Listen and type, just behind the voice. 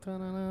And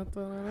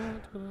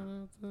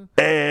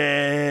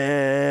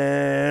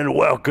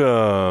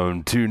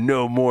welcome to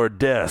No More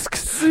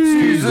Desks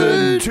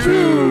Season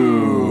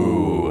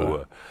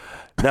 2.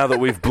 Now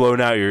that we've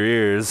blown out your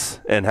ears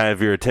and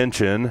have your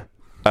attention,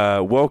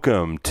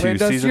 welcome to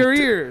Season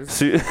 2.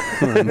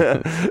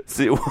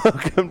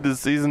 Welcome to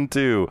Season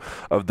 2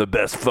 of the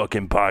best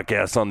fucking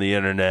podcast on the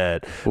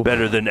internet.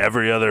 Better than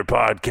every other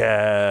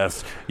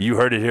podcast. You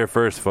heard it here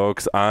first,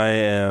 folks. I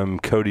am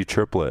Cody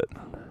Triplett.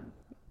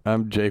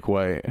 I'm Jake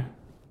White.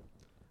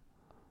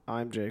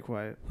 I'm Jake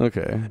White.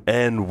 Okay.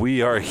 And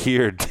we are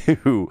here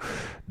to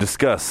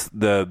discuss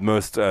the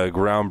most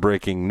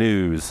groundbreaking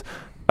news,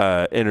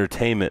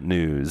 entertainment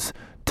news,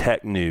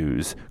 tech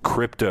news,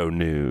 crypto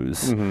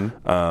news.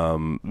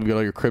 Mm-hmm. We got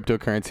all your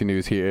cryptocurrency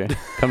news here.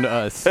 Come to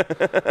us.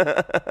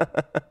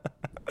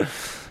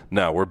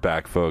 No, we're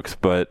back, folks.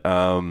 But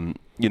no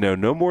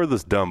more of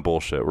this dumb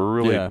bullshit.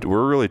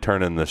 We're really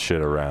turning this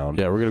shit around.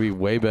 Yeah, we're gonna be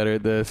way better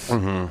at this.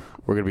 Mm-hmm.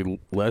 We're gonna be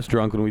less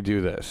drunk when we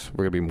do this.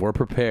 We're gonna be more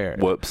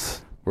prepared.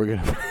 Whoops. We're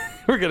gonna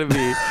be.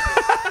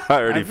 I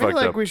already fucked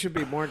like up. we should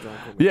be more drunk.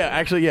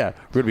 We're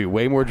gonna be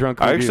way more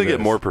drunk. When I we actually do get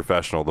this. more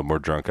professional the more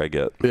drunk I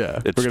get. Yeah,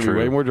 it's we're gonna true. be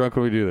way more drunk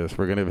when we do this.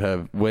 We're gonna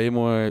have way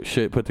more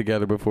shit put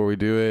together before we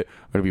do it.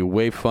 We're gonna be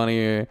way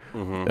funnier.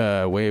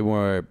 Way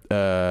more.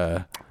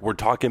 We're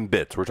talking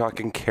bits. We're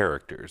talking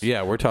characters.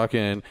 Yeah, we're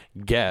talking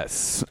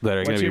guests that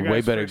are gonna be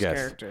way better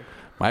guests. Character?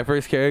 My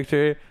first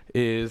character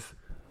is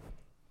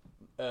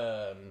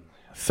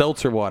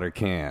seltzer water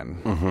can.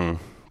 Mm-hmm.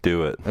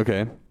 Do it.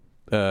 Okay.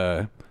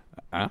 I'm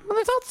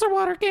the seltzer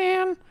water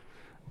can.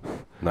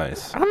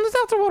 Nice. I'm the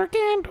seltzer water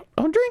can.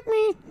 Don't drink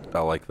me.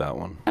 I like that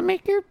one. I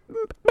make your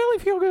belly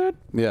feel good.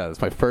 Yeah,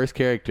 that's my first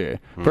character.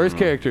 First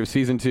character of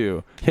season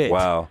 2. Hit.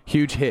 Wow.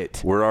 Huge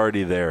hit. We're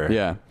already there.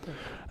 Yeah.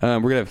 We're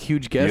going to have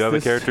huge guests. You have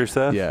a character,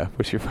 Seth? Yeah.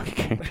 What's your fucking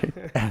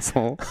character?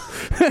 Asshole.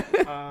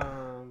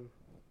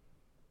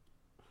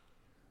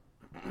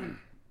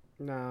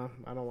 No,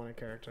 I don't want a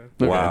character.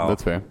 Okay, Wow.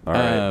 that's fair. All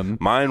right.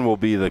 Mine will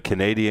be the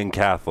Canadian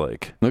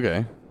Catholic.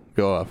 Okay.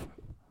 Go off.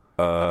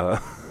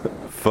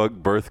 Fuck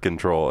birth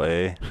control,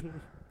 eh?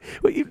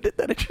 Wait, you did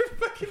that at your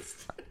fucking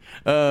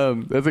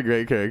that's a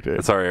great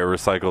character. Sorry, I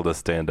recycled a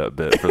stand-up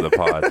bit for the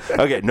pod.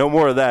 Okay, no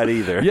more of that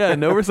either. Yeah,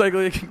 no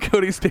recycling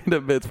Cody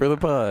stand-up bits for the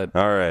pod.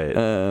 All right.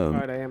 All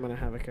right, I am going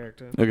to have a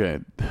character. Okay.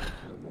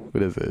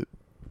 What is it?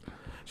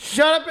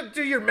 Shut up and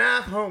do your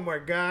math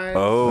homework, guys.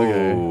 Oh.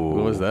 Okay.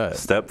 What was that?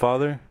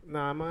 Stepfather? No,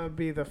 I'm going to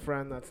be the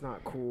friend that's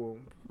not cool.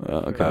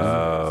 Okay.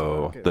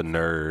 Oh, the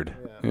nerd.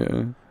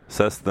 Yeah.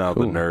 Seth's now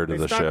the nerd Hey,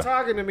 of the stop show.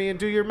 talking to me and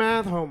do your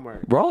math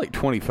homework. We're all like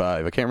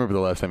 25. I can't remember the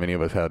last time any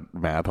of us had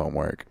math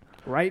homework.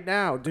 Right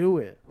now, do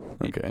it.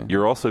 Okay.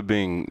 You're also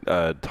being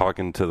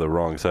talking to the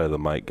wrong side of the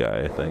mic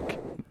guy, I think.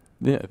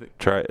 Yeah.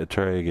 Try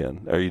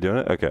again. Are you doing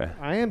it? Okay.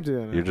 I am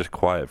doing it. You're just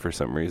quiet for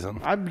some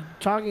reason. I'm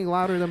talking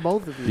louder than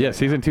both of you. Yeah,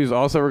 season 2 is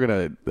also, we're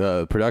going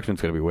to,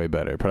 production's going to be way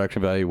better.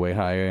 Production value way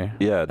higher.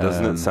 Yeah,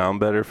 doesn't it sound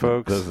better,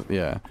 folks?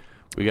 Yeah.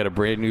 We got a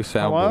brand new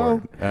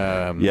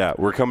soundboard. Yeah,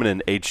 we're coming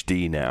in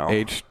HD now.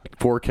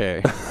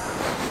 4K.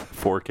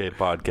 4K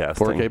podcasting.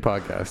 4K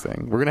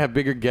podcasting. We're going to have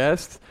bigger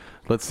guests.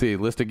 Let's see.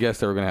 List of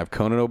guests that we're going to have.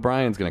 Conan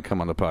O'Brien's going to come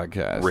on the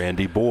podcast.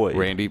 Randy Boyd.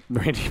 Randy.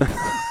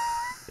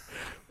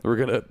 We're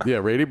going to,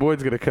 Randy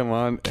Boyd's going to come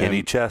on.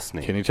 Kenny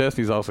Chesney. Kenny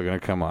Chesney's also going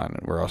to come on.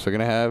 And we're also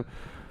going to have,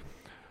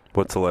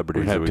 What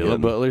celebrities are we Dylan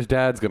getting? Butler's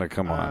dad's going to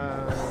come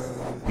on.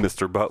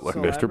 Mr. Butler.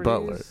 Mr.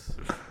 Butler.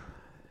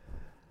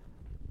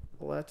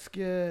 Let's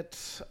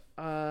get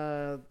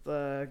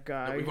the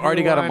guy We've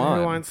already got him on.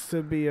 who wants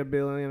to be a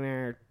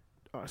billionaire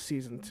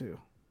season 2.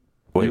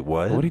 Wait,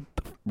 what?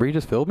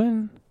 Regis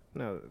Philbin?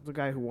 No, the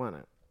guy who won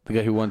it. The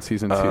guy who won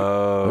season 2.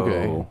 Oh.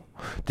 Okay.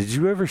 Did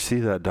you ever see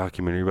that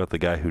documentary about the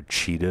guy who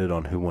cheated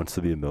on Who Wants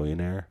to Be a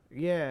Millionaire?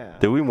 Yeah.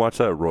 Did we watch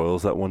that at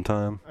Royals that one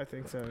time? I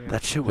think so, yeah.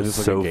 That shit Was was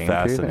this so like a game theory?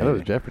 I fascinating. thought it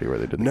was Jeopardy where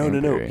they did the No.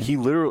 game theory. He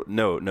literally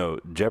no.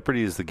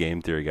 Jeopardy is the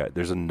game theory guy.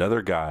 There's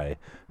another guy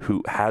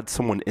who had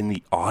someone in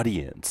the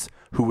audience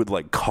who would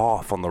like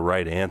cough on the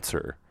right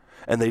answer,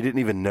 and they didn't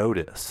even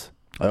notice.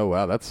 Oh,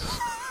 wow. That's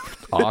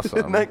awesome.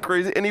 Isn't that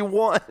crazy? And he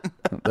won.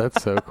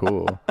 That's so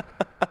cool.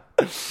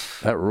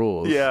 That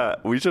rules. Yeah,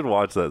 we should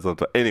watch that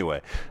sometime.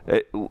 Anyway,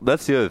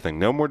 that's the other thing.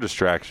 No more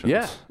distractions.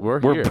 Yeah, we're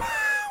here.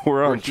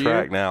 We're on here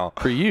track now.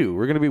 For you.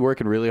 We're going to be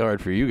working really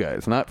hard for you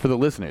guys, not for the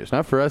listeners,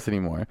 not for us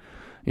anymore.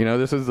 You know,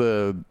 this is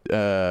this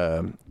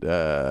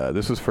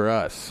was for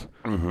us.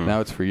 Mm-hmm. Now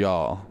it's for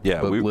y'all.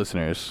 Yeah, the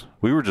listeners.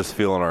 We were just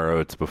feeling our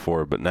oats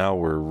before, but now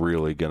we're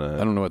really gonna.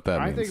 I don't know what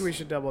that means. I think we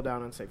should double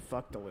down and say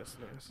fuck the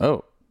listeners.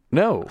 Oh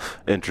no!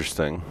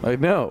 Interesting. I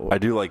know. I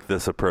do like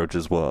this approach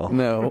as well.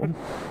 No,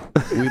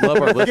 we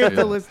love our listeners. Give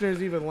the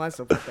listeners even less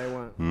of what they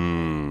want.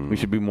 We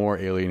should be more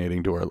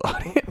alienating to our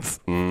audience.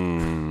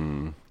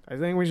 I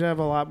think we should have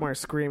a lot more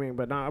screaming,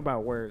 but not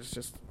about words,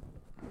 just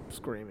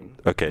screaming.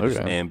 Okay, just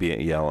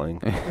ambient yelling.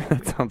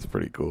 That sounds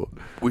pretty cool.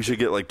 We should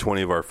get like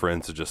 20 of our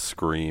friends to just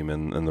scream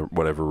in the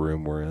whatever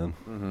room we're in.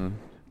 Mm-hmm.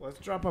 Let's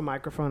drop a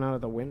microphone out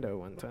of the window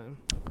one time.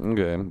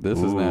 Okay, this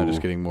is now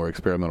just getting more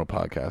experimental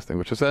podcasting,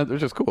 which is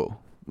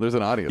cool. there's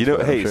an audience. You know,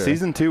 for it, hey, I'm sure.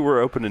 season 2,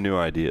 we're open to new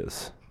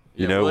ideas.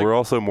 You Yeah, know, like, we're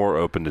also more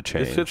open to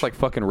change. This shit's like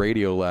fucking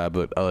Radio Lab,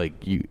 but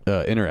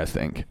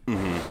interesting.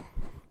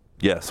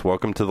 Yes,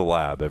 welcome to the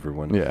lab,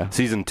 everyone. Yeah.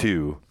 Season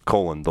 2,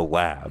 the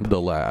lab.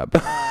 The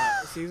lab.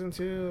 Season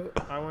 2,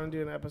 I want to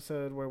do an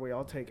episode where we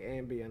all take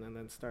Ambien and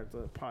then start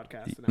the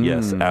podcast.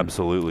 Yes,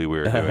 absolutely,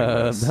 we're doing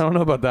this. I don't know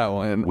about that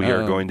one. We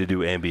are going to do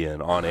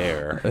Ambien on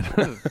air.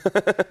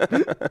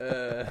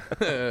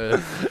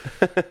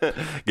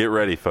 Get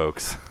ready,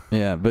 folks.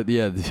 Yeah, but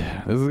this is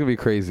gonna be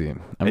crazy. I'm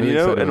And really you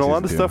know, excited and a about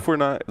lot of season stuff we're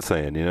not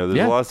saying. You know, there's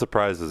Yeah. a lot of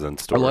surprises in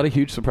store. two. A lot of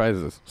huge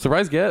surprises.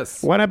 Surprise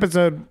guests. One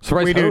episode,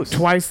 Surprise we host. do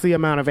twice the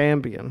amount of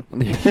Ambien.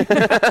 We're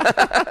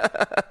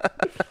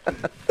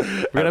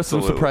gonna have some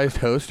Absolutely. surprised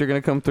hosts. You're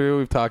gonna come through.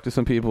 We've talked to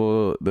some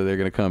people that they're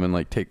gonna come and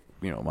like take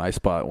my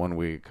spot 1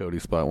 week,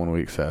 Cody's spot 1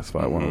 week, Seth's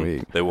spot 1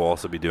 week, They will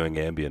also be doing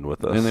Ambien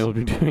with us. and they will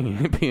be doing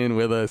Ambien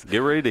with us. Get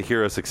ready to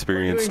hear us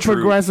experience Doing true.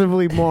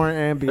 progressively more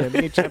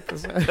Ambien each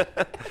episode.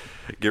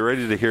 Get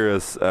ready to hear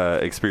us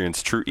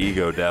experience true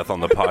ego death on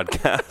the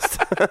podcast.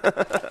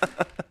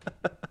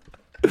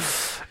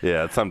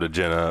 Yeah, it's time to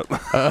gin up.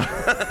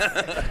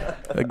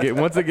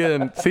 Once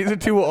again, season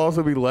 2 will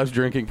also be less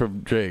drinking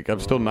from Jake. I'm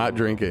still not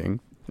drinking.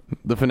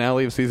 The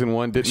finale of season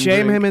 1 didn't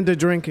Shame drink. him into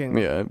drinking.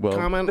 Yeah, well,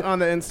 Comment on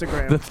the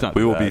Instagram. that's not.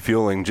 We will that. be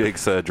fueling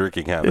Jake's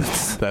drinking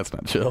habits. That's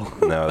not chill.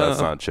 No, that's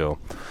not chill.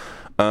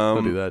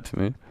 Don't do that to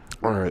me.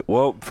 All right.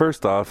 Well,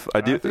 first off, I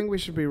do. I think we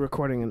should be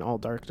recording in all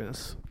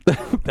darkness.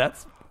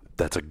 That's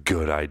That's a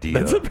good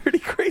idea. a pretty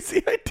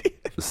crazy idea.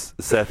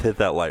 Seth, hit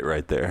that light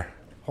right there.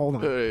 Hold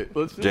on. All right,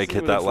 let's just Jake, see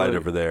hit what that it's light like.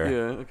 over there. Yeah.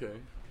 Okay.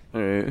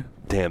 All right.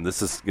 Damn,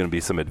 this is going to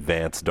be some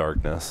advanced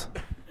darkness.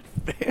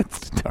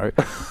 It's dark.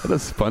 What a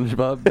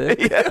SpongeBob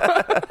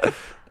bit.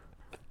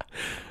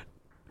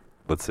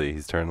 Let's see.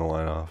 He's turning the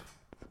light off.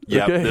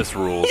 Yep, Okay. this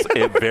rules.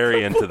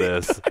 Very into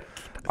this.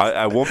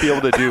 I won't be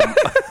able to do.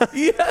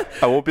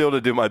 I won't be able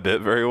to do my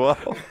bit very well.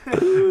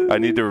 I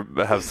need to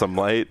have some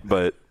light,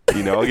 but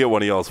I'll get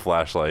one of y'all's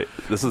flashlight.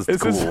 This is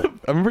cool.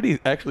 I'm pretty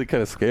actually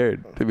kind of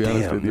scared, to be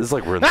honest Damn, with you. this is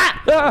like we're in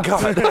the,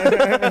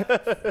 God.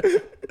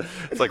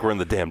 It's like we're in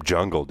the damn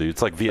jungle, dude.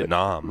 It's like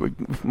Vietnam.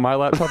 My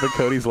laptop and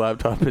Cody's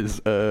laptop is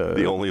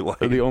The only light.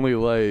 the only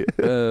light,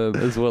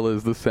 as well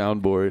as the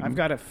soundboard. I've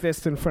got a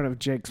fist in front of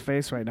Jake's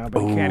face right now,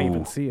 but he can't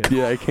even see it.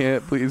 Yeah, I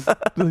can't. Please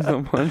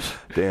don't punch.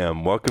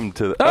 Damn. Welcome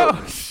to.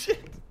 Oh shit.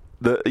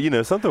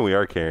 Something we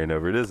are carrying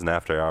over. It is an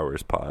after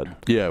hours pod.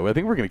 Yeah, well, I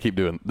think we're gonna keep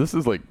doing. This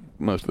is like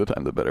most of the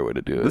time the better way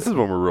to do it. This is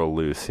when we're real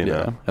loose, you yeah,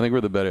 know. I think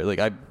we're the better. Like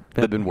I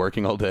have been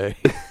working all day.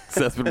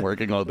 Seth's been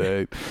working all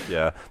day.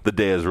 Yeah, the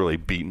day has really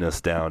beaten us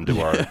down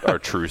to our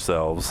true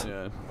selves.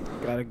 Yeah.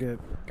 Gotta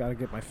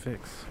get my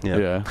fix.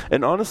 Yeah.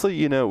 And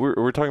honestly,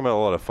 we're talking about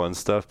a lot of fun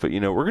stuff, but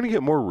we're gonna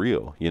get more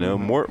real.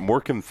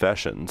 More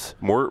confessions,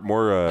 more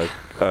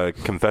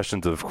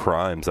confessions of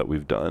crimes that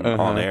we've done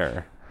on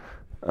air.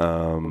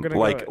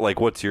 Like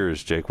what's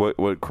yours, Jake?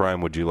 What crime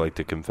would you like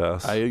to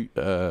confess? I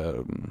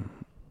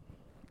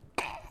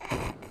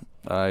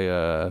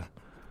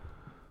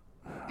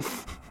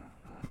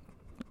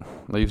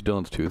used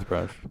Dylan's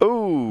toothbrush.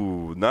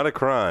 Oh, not a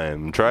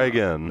crime. Try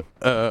again.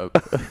 I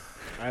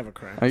have a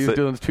crime. I used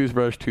Dylan's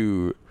toothbrush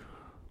to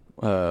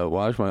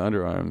wash my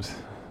underarms.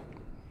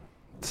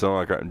 So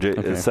not a crime.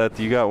 Okay. Seth,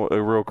 you got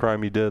a real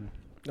crime you did?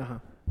 Uh-huh.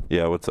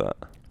 Yeah, what's that?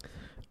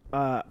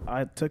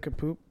 I took a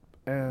poop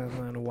and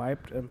then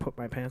wiped and put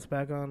my pants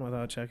back on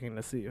without checking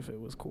to see if it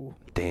was cool.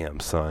 Damn,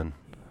 son.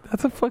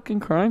 That's a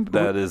fucking crime.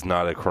 That is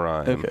not a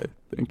crime. Okay,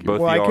 thank you.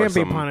 Both Well, I y'all are can't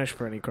be some- punished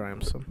for any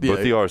crimes. So. Both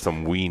of y'all are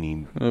some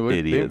weenie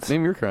idiots.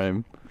 Name your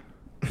crime.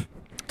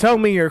 Tell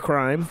me your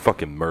crime.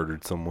 Fucking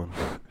murdered someone.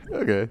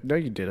 Okay. No,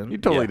 you didn't. You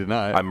totally Yeah. did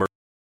not. I murdered.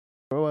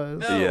 It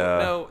was.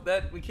 Yeah.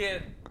 that we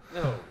can't.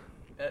 No.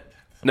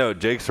 No,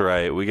 Jake's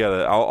right. We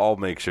gotta. I'll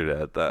make sure to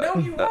edit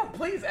that. you won't.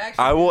 Please,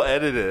 actually. I will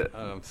edit it.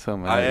 I'm so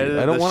mad. I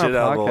edited don't the want shit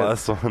our out of the podcast.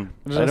 last one.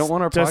 I don't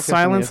want our podcast. Just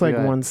silence on the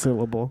like FBI. one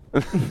syllable.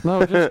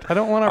 No, just I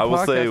don't want our I will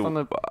podcast say on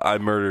the. I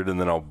murdered,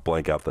 and then I'll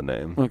blank out the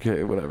name.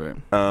 Okay, whatever.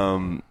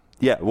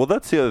 Yeah. Well,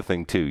 that's the other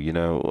thing too.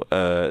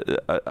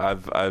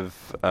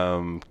 I've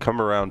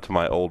come around to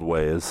my old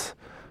ways.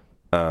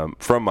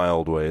 From my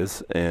old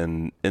ways,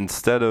 and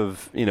instead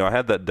of I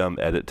had that dumb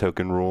edit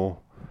token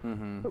rule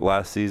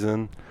last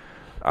season.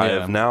 I Yeah.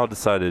 have now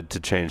decided to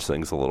change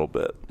things a little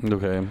bit.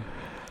 Okay.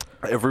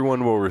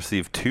 Everyone will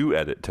receive 2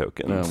 edit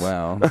tokens. Oh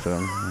wow. So,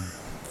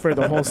 For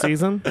the whole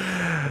season?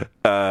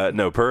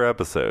 No, per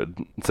episode.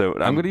 So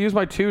I'm going to use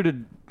my 2 to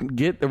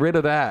get rid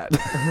of that.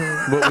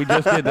 What we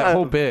just did, that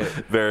whole bit.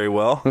 very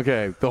well.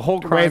 Okay, the whole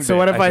crime. Wait, so bit,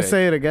 what if I think.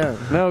 say it again?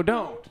 No,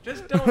 don't.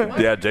 Just don't.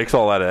 Yeah, Jake's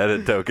all out of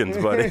edit tokens,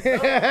 buddy.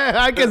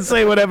 I can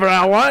say whatever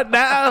I want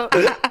now.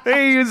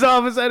 He used all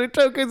of his edit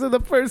tokens in the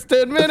first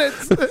 10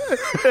 minutes.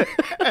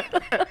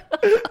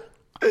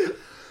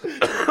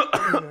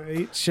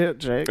 Eat shit,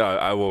 Jake.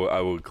 I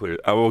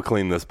will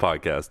clean this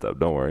podcast up.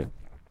 Don't worry.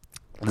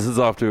 This is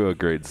off to a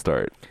great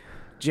start.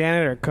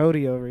 Janet or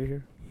Cody over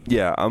here.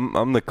 Yeah,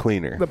 I'm the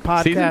cleaner. The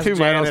podcast Season 2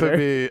 might janitor. also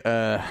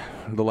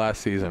be the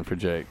last season for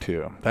Jake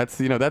too. That's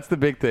the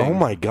big thing. Oh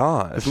my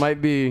gosh. This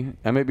might be.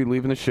 I may be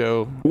leaving the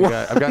show.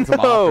 I've gotten some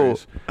No.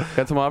 offers.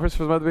 Got some offers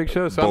for some other big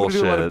shows. So I'm gonna do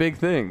a lot of Bullshit. big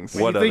things.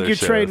 What You think other you're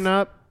shows? trading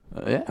up?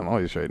 Yeah, I'm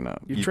always trading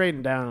up. You're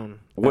trading down.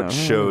 What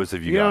shows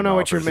have you You don't gotten know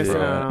what you're offers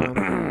missing for? out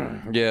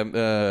on. Yeah,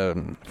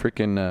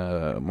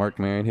 freaking Mark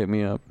Maron hit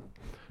me up.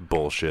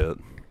 Bullshit.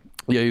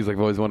 Yeah, he's like,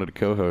 I've always wanted to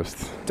co-host.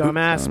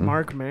 Dumbass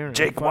Mark Maron.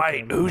 Jake Fuck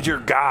White, him. who's your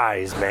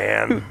guys,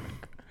 man?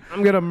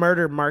 I'm gonna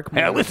murder Mark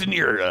Maron. listen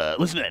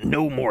to that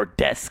No More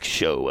Desk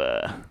show.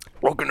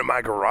 Welcome to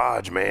my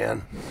garage,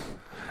 man.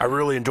 I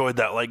really enjoyed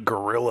that like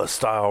guerrilla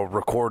style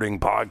recording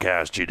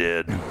podcast you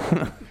did.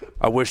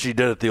 I wish you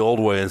did it the old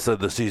way instead of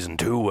the season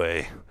 2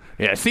 way.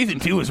 Yeah, season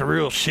 2 is a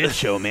real shit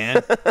show,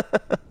 man.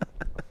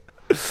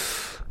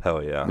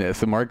 Hell yeah. Yeah,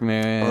 so Mark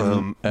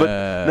Maron.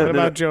 But What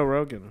about Joe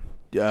Rogan?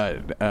 He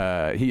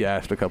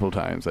asked a couple of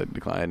times. I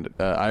declined.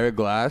 Ira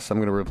Glass, I'm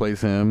going to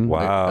replace him.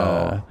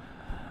 Wow.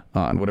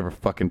 On whatever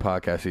fucking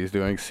podcast he's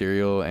doing.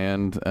 Serial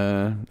and...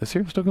 is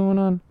Serial still going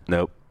on?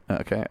 Nope.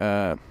 Okay.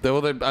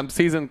 I'm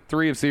season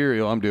 3 of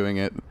Serial. I'm doing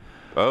it.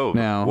 Oh,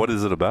 Now. what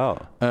is it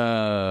about?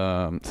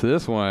 So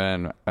this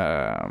one...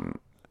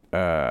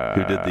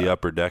 Who did the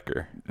upper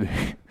decker?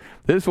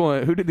 This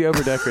one... Who did the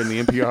overdecker in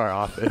the NPR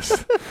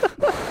office?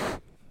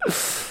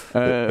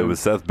 It was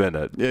Seth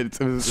Bennett. It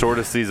was...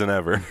 Shortest season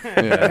ever.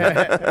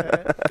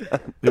 Yeah.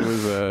 It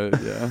was...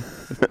 yeah.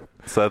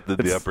 Seth did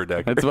the upper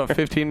decker. It's about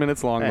 15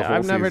 minutes long. Hey, the whole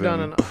I've never season.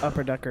 done an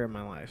upper decker in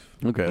my life.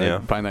 Okay, Yeah. I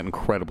find that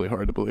incredibly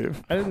hard to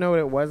believe. I didn't know what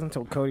it was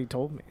until Cody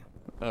told me.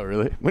 Oh,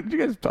 really? What did you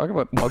guys talk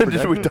about? When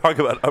did we talk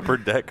about upper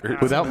deckers?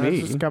 Without That's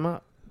me? just come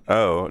up.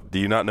 Oh, do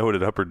you not know what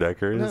an upper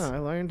decker is? No, I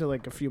learned it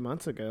like a few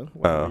months ago.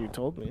 When you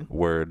told me.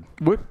 Word.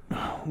 What?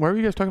 Why were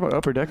you guys talking about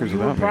upper deckers You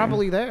were without me?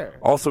 probably there.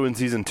 Also in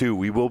season 2,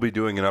 we will be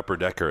doing an upper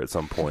decker at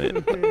some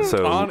point.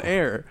 So on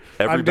air.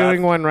 every I'm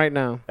doing one right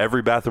now.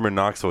 every bathroom in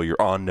Knoxville,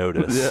 you're on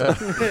notice.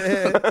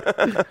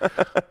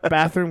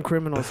 Bathroom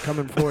criminals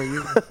coming for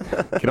you.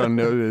 Get on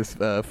notice.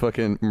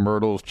 Fucking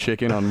Myrtle's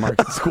chicken on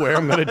Market Square.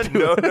 I'm gonna do.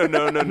 No.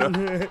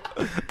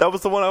 That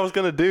was the one I was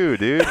gonna do,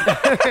 dude.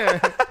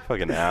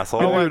 Fucking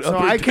asshole. Oh, Dude, so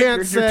upper I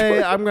can't decker, say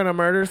you're I'm gonna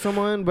murder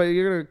someone, but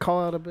you're gonna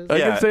call out a business. I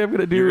can say I'm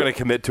gonna do. You're gonna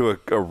commit to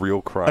a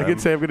real crime. I can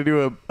say I'm gonna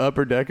do a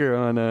upper decker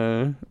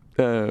on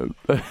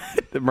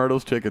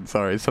Myrtle's chicken.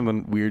 Sorry,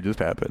 something weird just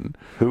happened.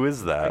 Who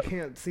is I that?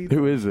 can't see.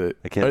 Who is it?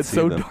 I can't It's see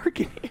so them. dark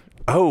in here.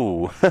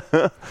 Oh,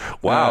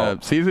 wow.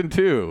 Season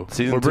 2.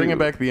 Season We're bringing 2.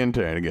 back the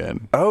intern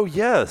again. Oh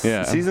yes,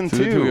 Yeah, season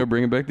 2. 2. We're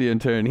bringing back the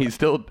intern. He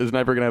still is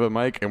never gonna have a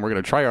mic, and we're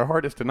gonna try our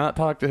hardest to not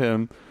talk to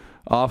him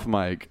off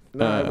mic.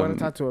 No, I want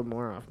to talk to him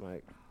more off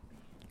mic.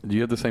 Do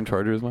you have the same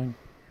charger as mine?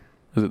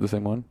 Is it the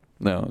same one?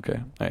 No. Okay.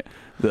 All right.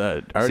 I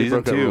already Season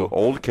broke that 2. rule.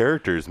 Old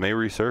characters may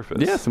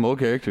resurface. Yeah, some old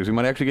characters. We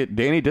might actually get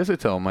Danny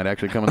Disotell might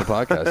actually come on the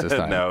podcast this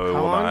time. No, it How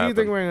will long not do you think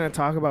happen. we're gonna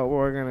talk about what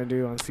we're gonna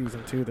do on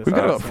season 2? This We've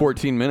got about episode?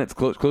 14 minutes.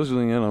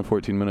 Closing in on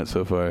 14 minutes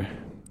so far.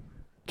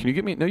 Can you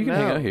get me? No, you can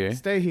hang No, out here.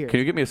 stay here. Can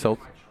you get me a Can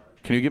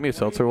you get me a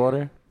seltzer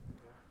water?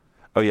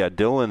 Oh yeah,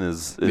 Dylan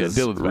is Dylan's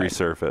back.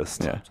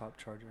 resurfaced. Yeah.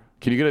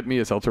 Can you get me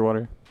a seltzer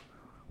water?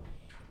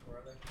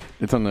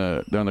 It's on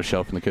the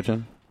shelf in the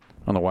kitchen,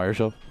 on the wire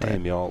shelf.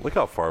 Damn y'all, look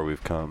how far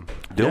we've come.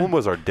 Dylan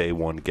was our day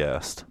 1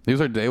 guest. He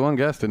was our day 1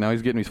 guest, and now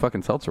he's getting me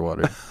fucking seltzer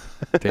water.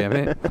 Damn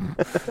it!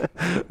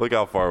 Look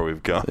how far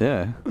we've come.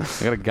 Yeah,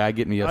 I got a guy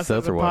getting me a Us as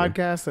seltzer a water.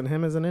 podcast and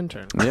him as an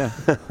intern. Yeah,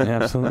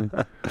 absolutely.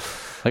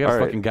 I got All a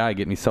right. fucking guy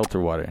getting me seltzer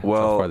water. That's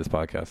Well, how far this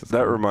podcast is. That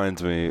going.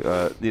 reminds me,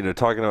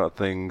 talking about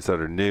things that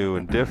are new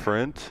and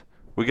different.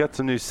 We got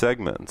some new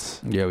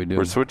segments. Yeah, we do.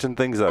 We're switching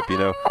things up.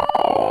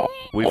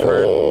 We've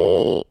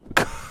heard.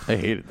 I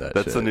hated that.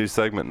 That's shit. the new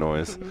segment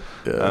noise.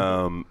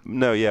 Yeah.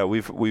 No, yeah,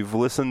 we've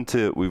listened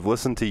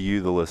to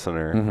you, the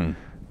listener, Mm-hmm.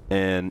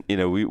 and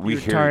we You're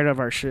hear tired of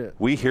our shit.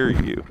 we hear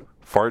you.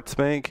 Fart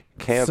spank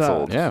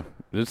canceled. Yeah,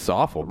 it's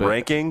awful. But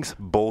Rankings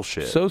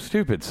bullshit. so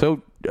stupid.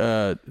 So we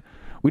weren't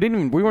Why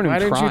even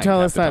didn't you trying tell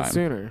half us the that time.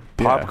 sooner?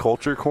 Pop Yeah.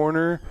 culture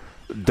corner.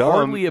 Dumb,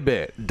 Hardly a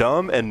bit.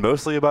 dumb, and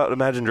mostly about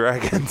Imagine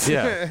Dragons.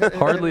 Yeah,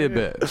 hardly a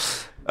bit.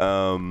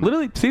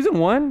 Literally, season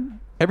 1,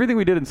 everything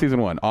we did in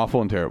season 1,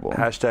 awful and terrible.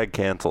 Hashtag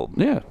canceled.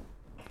 Yeah,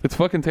 it's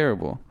fucking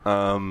terrible.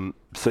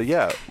 So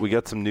yeah, we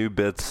got some new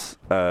bits,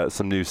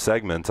 some new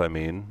segments.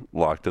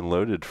 Locked and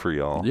loaded for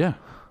y'all. Yeah.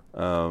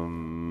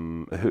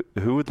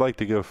 Who would like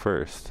to go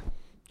first?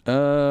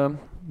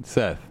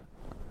 Seth.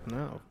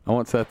 No. I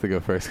want Seth to go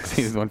first because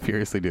he's the one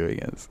furiously doing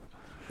it.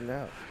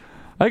 No.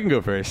 I can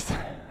go first.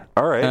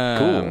 All right,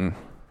 cool.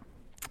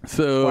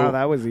 So Wow,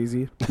 that was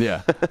easy.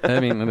 yeah, I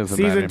mean it doesn't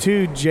Season matter.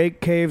 2,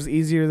 Jake caves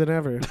easier than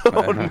ever.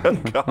 Oh no,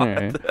 God. All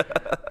right.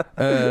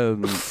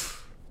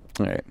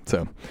 All right.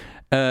 So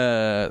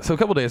a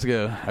couple days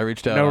ago, I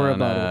reached out No on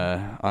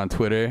rebuttal.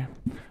 Twitter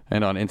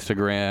and on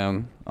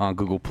Instagram, on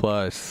Google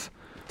Plus,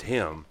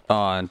 Damn.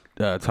 on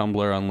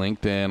Tumblr, on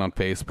LinkedIn, on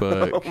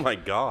Facebook, Oh my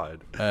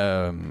God.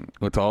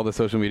 with all the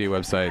social media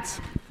websites.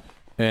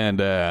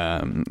 And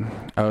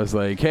I was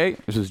like, hey,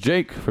 this is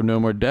Jake from No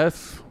More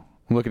Deaths.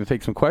 I'm looking to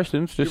take some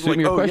questions. Just People shoot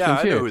me like, your questions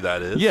I here. know who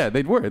that is. Yeah,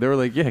 they were. They were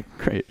like, yeah,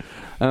 great.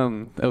 I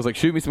was like,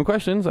 shoot me some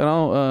questions, and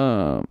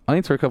I'll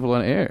answer a couple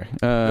on air.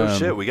 No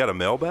shit, we got a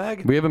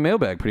mailbag? We have a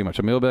mailbag, pretty much,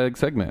 a mailbag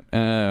segment.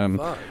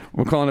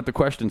 We're calling it the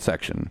question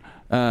section.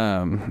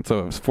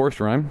 So it's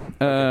forced rhyme.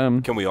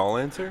 Can we all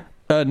answer?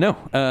 No.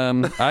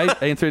 I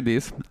answered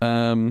these.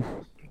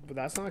 But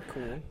that's not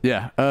cool.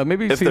 Yeah.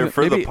 Maybe If they're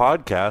for the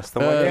podcast,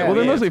 then why can't well, we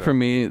they're mostly answer? for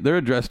me. They're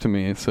addressed to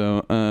me. So,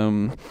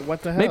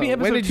 What the hell? maybe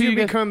when episode did 2 you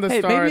guys- become the Hey,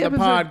 star of maybe the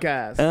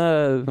podcast?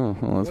 well,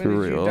 let's be When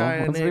did you real. die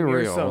and Let's be name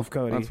real. yourself,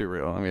 Cody? Let's be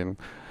real. I mean,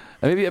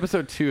 maybe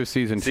episode 2 of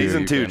season 2.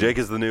 Season you 2, can- Jake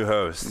is the new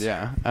host.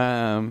 Yeah.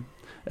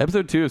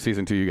 Episode 2 of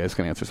season 2, you guys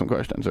can answer some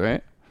questions, all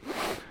right?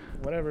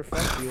 Whatever,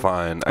 fuck you.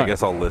 Fine. I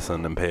guess I'll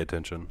listen and pay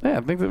attention. Yeah,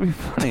 I think that'd be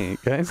funny,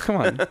 guys. Come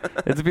on,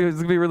 it's gonna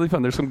be really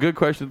fun. There's some good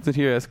questions in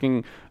here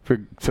asking for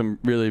some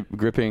really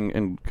gripping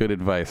and good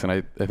advice, and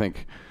I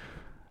think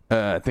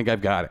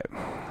I've got it.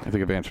 I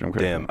think I've answered them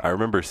correctly. Damn, I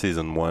remember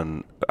season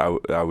 1,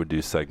 I would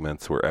do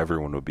segments where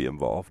everyone would be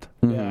involved.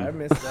 Yeah, I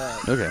missed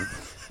that. Okay,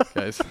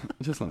 guys,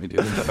 just let me do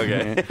this.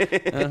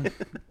 Okay.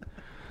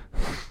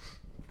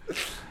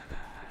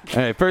 All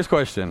right, first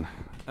question.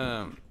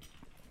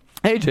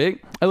 Hey,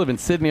 Jake. I live in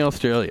Sydney,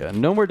 Australia.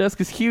 No More Desk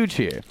is huge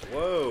here.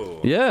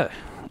 Whoa. Yeah,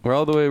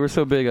 we're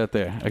so big out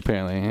there.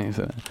 Apparently,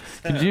 so,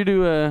 could you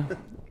do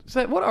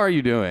what are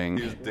you doing?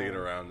 He was digging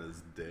around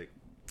his dick.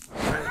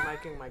 I'm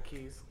miking my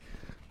keys.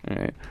 All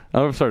right,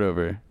 I'll start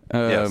over.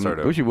 Start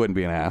over. Wish you wouldn't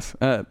be an ass.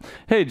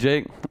 Hey,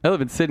 Jake. I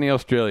live in Sydney,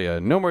 Australia.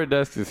 No More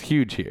Desks is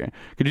huge here.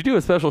 Could you do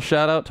a special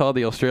shout out to all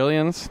the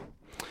Australians?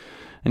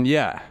 And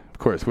yeah, of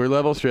course, we're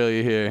Love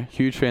Australia here.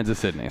 Huge fans of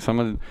Sydney. So I'm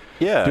going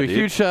to do a dude.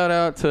 huge shout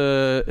out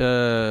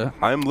to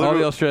I'm all literally-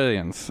 the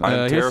Australians. I'm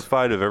Here's-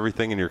 terrified of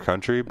everything in your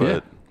country,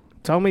 but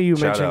Tell me you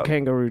Shout mentioned out.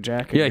 Kangaroo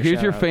Jack. in Yeah,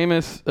 here's your shout out.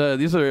 famous.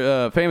 These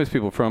are famous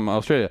people from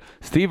Australia: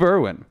 Steve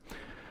Irwin,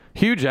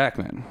 Hugh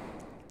Jackman,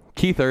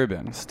 Keith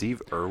Urban, Steve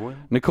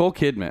Irwin? Nicole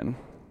Kidman,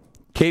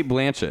 Kate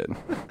Blanchett,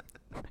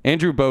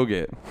 Andrew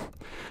Bogut,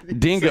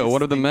 Dingo,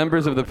 one of the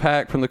members of the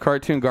pack from the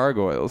cartoon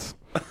Gargoyles,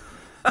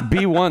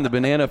 B1, the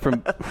banana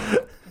from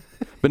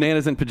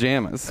Bananas in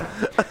Pajamas,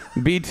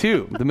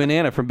 B2, the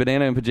banana from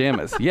Banana in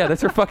Pajamas. Yeah,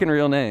 that's her fucking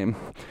real name.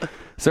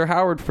 Sir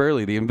Howard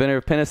Furley, the inventor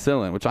of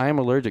penicillin, which I am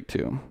allergic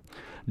to.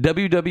 Fuck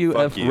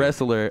WWF you.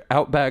 wrestler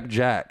Outback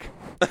Jack.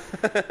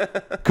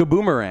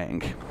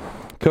 Kaboomerang.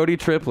 Cody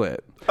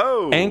Triplett.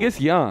 Oh. Angus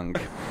Young.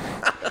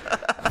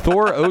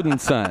 Thor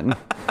Odinson.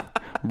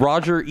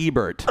 Roger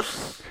Ebert.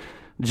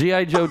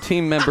 G.I. Joe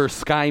team member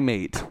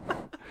Skymate.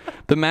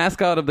 The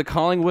mascot of the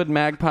Collingwood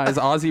Magpies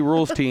Aussie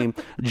Rules team,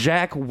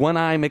 Jack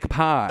One-Eye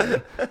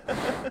McPie.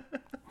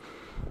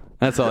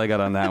 That's all I got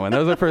on that one. That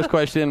was our first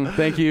question.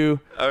 Thank you.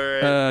 All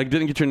right.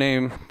 Didn't get your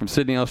name from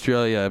Sydney,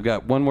 Australia. I've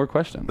got one more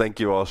question. Thank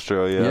you,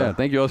 Australia. Yeah,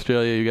 thank you,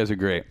 Australia. You guys are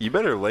great. You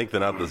better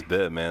lengthen out this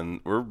bit, man.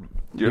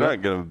 You're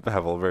not going to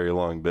have a very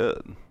long bit.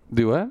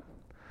 Do what?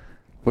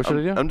 What should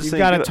I do? I'm just You've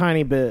saying. got you a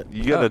tiny bit.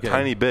 You got Okay. a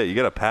tiny bit. You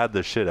got to pad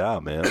this shit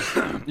out, man.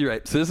 You're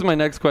right. So this is my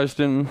next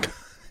question.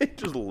 He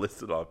just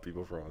listed off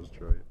people from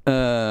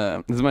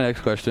Australia. This is my next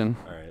question.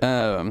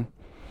 All right.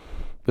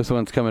 This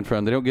one's coming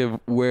from. They don't give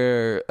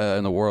where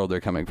in the world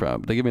they're coming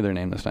from. They give me their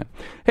name this time.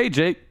 Hey,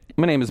 Jake.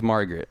 My name is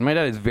Margaret. My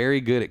dad is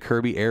very good at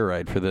Kirby Air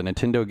Ride for the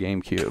Nintendo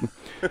GameCube.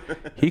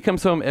 He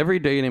comes home every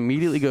day and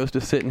immediately goes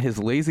to sit in his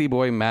Lazy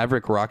Boy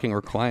Maverick rocking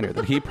recliner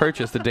that he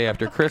purchased the day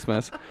after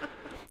Christmas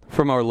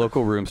from our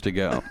local Rooms to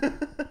Go.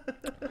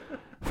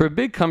 For a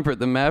big comfort,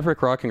 the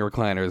Maverick rocking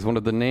recliner is one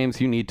of the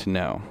names you need to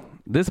know.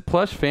 This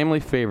plush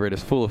family favorite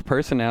is full of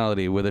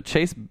personality with a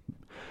chase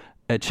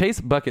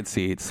bucket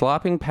seat,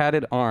 slopping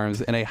padded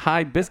arms, and a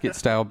high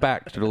biscuit-style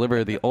back to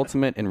deliver the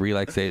ultimate in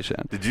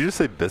relaxation. Did you just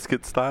say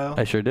biscuit style?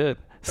 I sure did.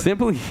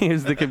 Simply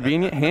use the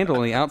convenient handle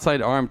on the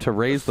outside arm to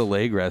raise the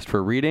leg rest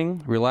for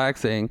reading,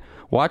 relaxing,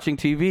 watching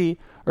TV,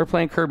 or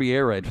playing Kirby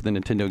Air Ride for the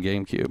Nintendo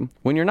GameCube.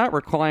 When you're not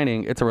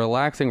reclining, it's a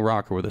relaxing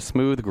rocker with a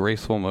smooth,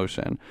 graceful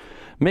motion.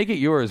 Make it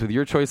yours with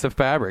your choice of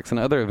fabrics and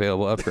other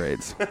available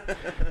upgrades.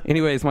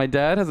 Anyways, my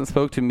dad hasn't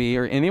spoke to me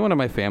or anyone in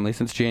my family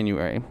since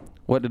January.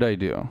 What did I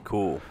do?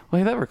 Cool.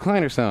 Well, that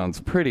recliner sounds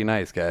pretty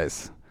nice,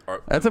 guys.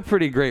 That's a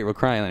pretty great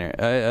recliner.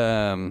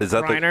 Is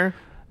that Reiner?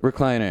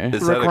 Recliner.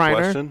 Is that a Recliner?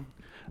 question?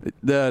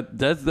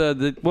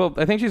 Well,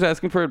 I think she's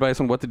asking for advice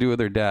on what to do with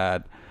her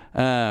dad.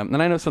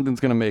 And I know something's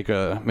going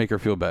to make her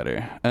feel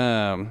better.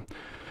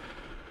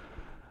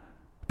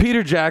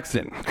 Peter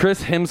Jackson,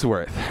 Chris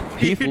Hemsworth,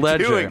 Heath you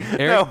Ledger, doing? Eric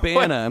No,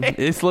 Bana, wait.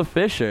 Isla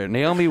Fisher,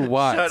 Naomi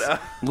Watts, Shut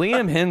up.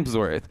 Liam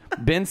Hemsworth,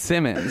 Ben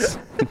Simmons,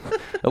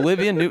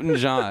 Olivia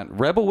Newton-John,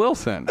 Rebel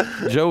Wilson,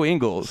 Joe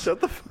Ingles.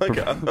 Shut the fuck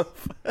up.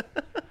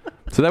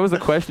 So that was the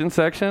question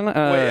section.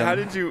 Wait, how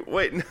did you...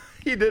 Wait, no,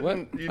 you didn't...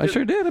 What? You I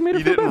sure did. I made her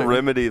You feel didn't better.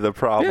 remedy the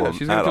problem Yeah,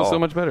 she's going at to feel all. so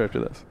much better after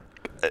this.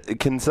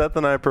 Can Seth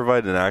and I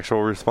provide an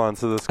actual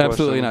response to this question?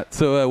 Absolutely not.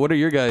 So what are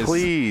your guys?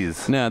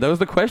 Please. No, that was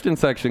the question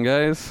section,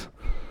 guys.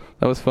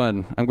 That was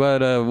fun. I'm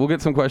glad we'll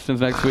get some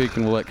questions next week,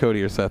 and we'll let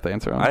Cody or Seth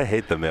answer them. I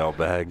hate the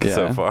mailbag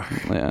so far.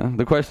 Yeah,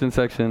 the question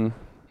section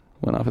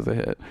went off as a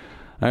hit.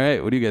 All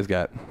right, what do you guys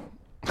got?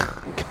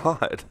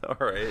 God. All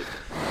right.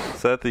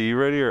 Seth, are you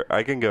ready? Or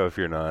I can go if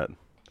you're not.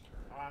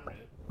 I'm ready.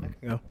 I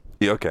can go.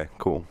 Yeah, okay,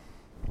 cool.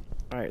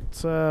 All right.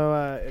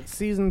 So it's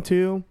season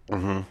 2,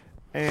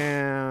 Mm-hmm.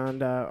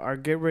 and our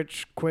get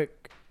rich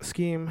quick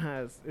scheme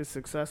is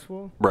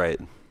successful, Right.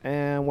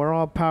 and we're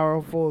all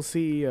powerful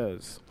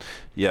CEOs.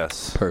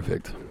 Yes.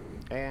 Perfect.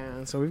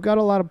 And so we've got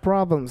a lot of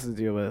problems to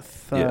deal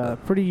with. Yeah.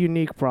 Pretty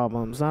unique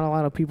problems. Not a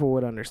lot of people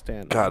would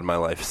understand. God, my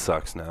life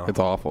sucks now. It's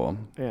awful.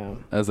 Yeah.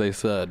 As they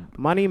said.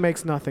 Money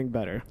makes nothing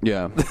better.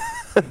 Yeah.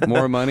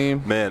 More money.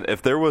 Man,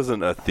 if there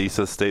wasn't a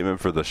thesis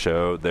statement for the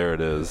show, there it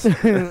is.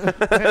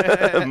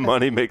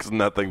 Money makes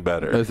nothing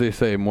better. As they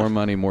say, more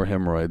money, more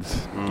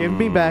hemorrhoids. Give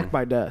me back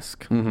my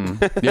desk.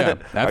 Yeah,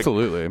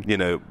 absolutely.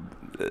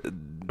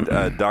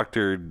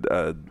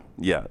 Doctor,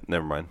 yeah,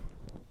 never mind.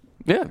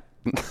 Yeah.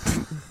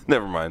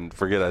 Never mind.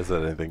 Forget I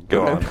said anything.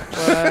 Go on.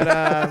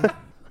 But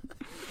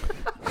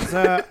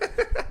so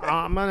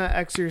I'm gonna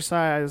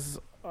exercise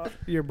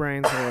your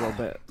brains a little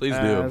bit. Please do.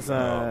 As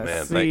Oh,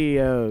 man.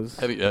 CEOs.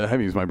 I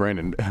haven't used my brain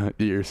in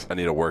years. I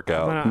need to work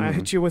out. I'm gonna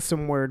hit you with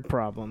some word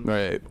problems.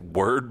 Right.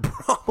 Word That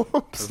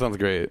problems. sounds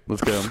great.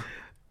 Let's go.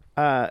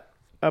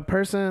 A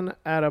person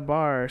at a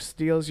bar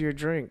steals your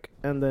drink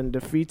and then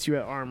defeats you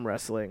at arm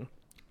wrestling.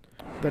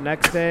 The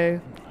next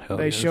day, Hell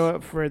they yes. show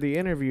up for the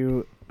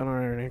interview and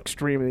are an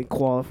extremely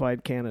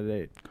qualified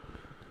candidate.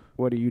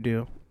 What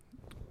do?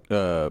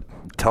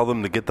 Tell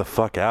them to get the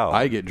fuck out.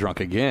 I get drunk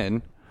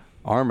again,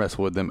 arm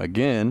wrestle with them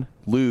again,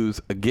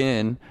 lose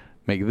again,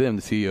 make them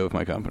the CEO of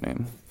my company.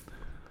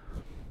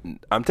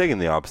 I'm taking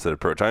the opposite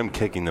approach. I'm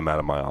kicking them out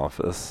of my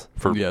office.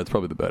 Yeah, it's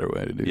probably the better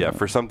way to do that.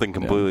 For something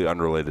completely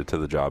unrelated to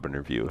the job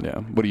interview. Yeah.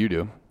 What do you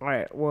do? All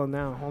right. Well,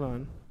 now hold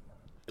on.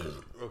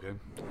 Okay.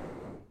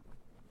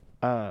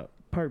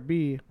 Part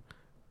B.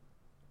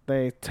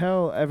 They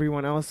tell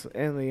everyone else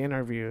in the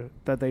interview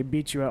that they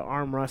beat you at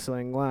arm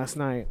wrestling last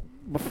night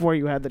before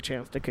you had the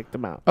chance to kick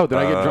them out. Oh, then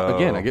I get drunk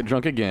again. I get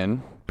drunk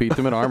again, beat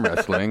them at arm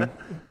wrestling.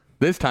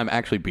 This time,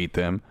 actually beat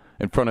them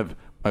in front of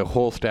my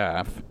whole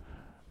staff,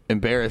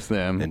 embarrass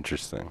them,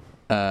 Interesting.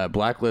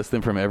 blacklist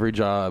them from every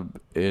job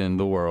in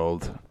the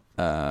world.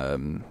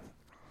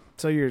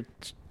 So you're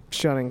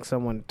shunning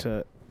someone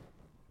to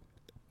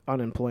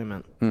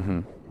unemployment.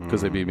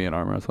 Because they beat me in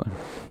arm wrestling.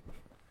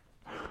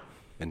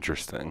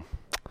 Interesting.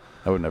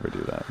 I would never do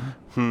that.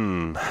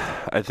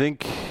 I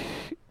think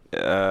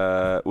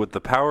with the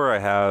power I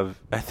have,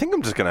 I think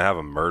I'm just gonna have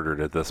them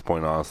murdered at this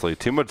point. Honestly,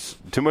 too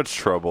much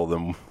trouble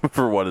than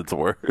for what it's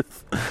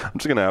worth. I'm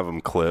just gonna have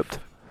them clipped.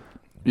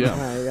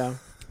 Yeah.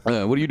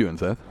 Yeah. What are you doing,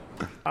 Seth?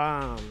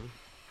 I'm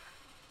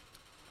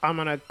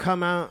gonna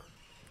come out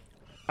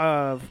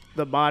of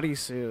the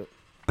bodysuit.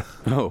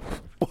 Oh,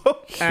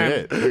 shit.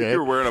 And Okay.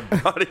 You're wearing a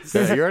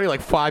bodysuit. Yeah, you're already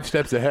like 5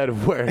 steps ahead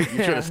of where you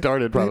should have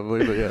started,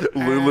 probably. But yeah.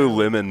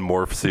 Lululemon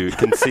morph suit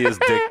can see his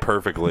dick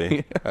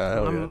perfectly.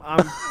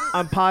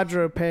 I'm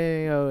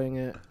Padre-Peyoing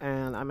it,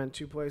 and I'm in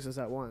 2 places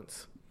at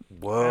once.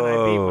 Whoa! And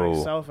I beat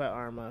myself at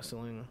arm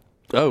wrestling.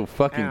 Oh,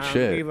 fucking And I'm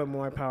shit. even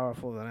more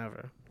powerful than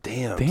ever.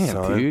 Damn,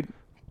 Damn, dude.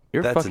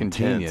 You're That's fucking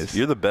intense. genius.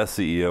 You're the best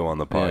CEO on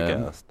the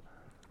podcast.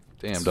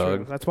 Damn, It's dog.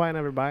 true. That's why I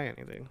never buy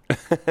anything.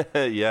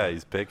 Yeah,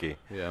 he's picky.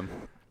 Yeah.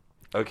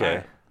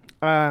 Okay.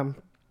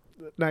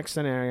 Next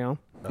scenario.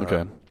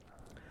 Okay.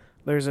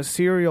 There's a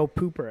serial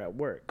pooper at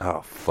work,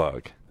 Oh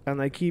fuck. and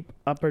they keep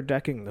upper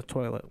decking the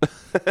toilet.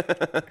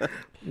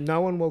 No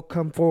one will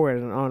come forward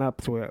and own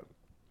up to it.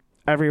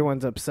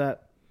 Everyone's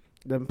upset.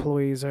 The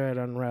employees are at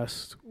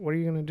unrest. What are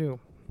you going to do?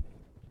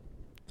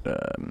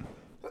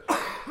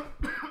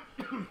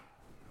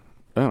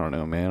 I don't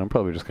know, man. I'm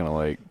probably just gonna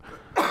like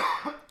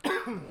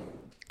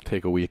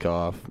take a week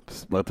off,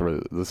 just let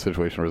the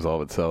situation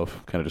resolve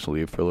itself. Kind of just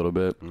leave for a little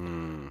bit.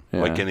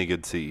 Yeah. Like any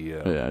good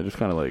CEO. Yeah, just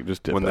kind of like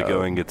just dip When the out.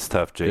 going gets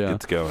tough, Jake Yeah.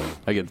 gets going.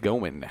 I get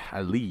going.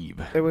 I leave.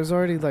 It was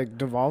already like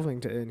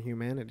devolving to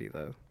inhumanity,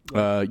 though.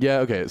 Yeah.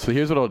 Okay. So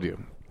here's what I'll do.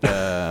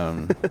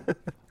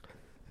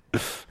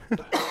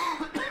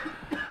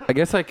 I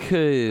guess I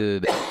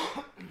could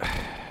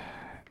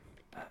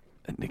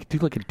do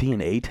like a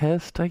DNA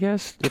test, I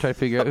guess, to try to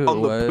figure out who On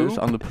it the was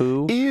poop? on the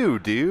poo. Ew,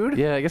 dude.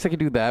 Yeah, I guess I could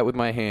do that with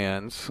my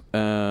hands.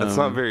 That's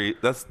not very.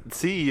 That's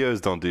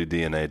CEOs don't do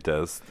DNA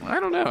tests. I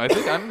don't know. I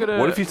think I'm gonna.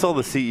 What if you saw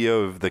the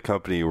CEO of the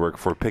company you work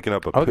for picking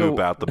up a I'll poop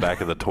go- out the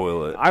back of the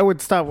toilet? I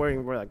would stop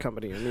working for that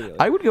company immediately.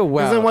 I would go.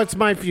 Because Wow. then what's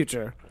my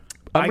future?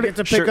 I gonna- get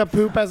to pick sure. up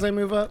poop as I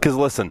move up? Because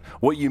listen,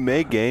 what you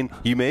may gain,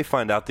 you may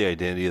find out the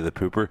identity of the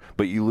pooper,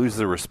 but you lose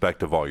the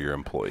respect of all your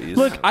employees.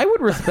 Look, I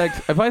would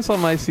respect if I saw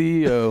my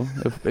CEO,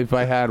 if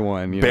I had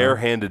one, you know,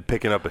 barehanded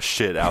picking up a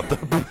shit out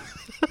the,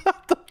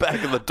 out the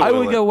back of the toilet. I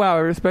would go, wow,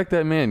 I respect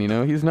that man. You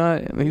know, he's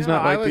not No, not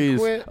I like would these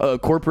quit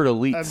corporate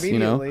elites. You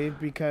know, Immediately,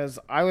 because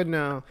I would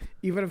know,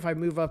 even if I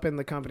move up in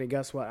the company,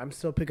 guess what? I'm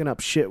still picking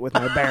up shit with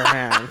my bare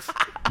hands.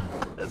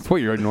 that's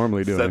what you're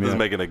normally doing. Seth is yeah.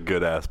 making a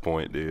good ass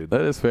point, dude.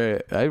 That is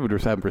fair. I would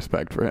just have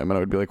respect for him, and I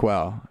would be like,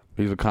 wow,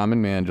 he's a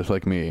common man just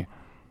like me.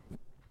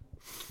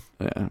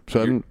 Yeah.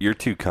 So You're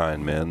too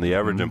kind, man. The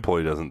average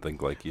employee doesn't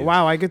think like you.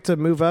 Wow, I get to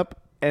move up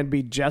and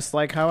be just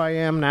like how I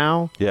am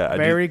now. Yeah,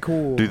 very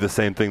cool. Do the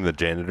same thing the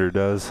janitor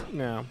does.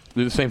 Yeah,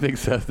 Do the same thing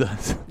Seth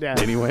does. Yeah.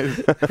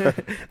 Anyways,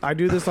 I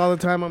do this all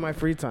the time on my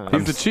free time.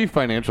 he's the chief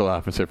financial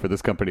officer for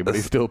this company, but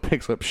he still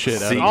picks up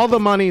shit out. All the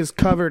money is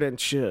covered in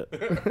shit.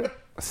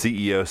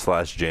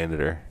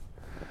 CEO/janitor.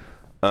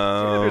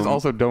 Janitors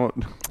also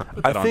don't.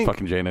 I On think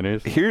fucking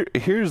janitors.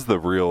 here's the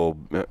real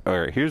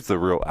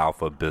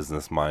alpha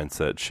business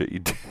mindset shit you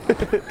do.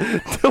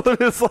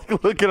 Dylan is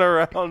like looking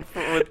around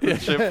with the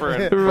shipper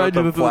and Remind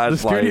you the that the flashlight.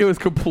 studio is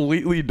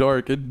completely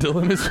dark, and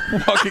Dylan is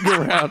walking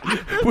around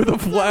with a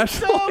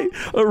flashlight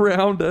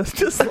around us,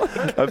 just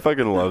like I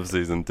fucking love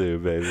season 2,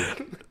 baby.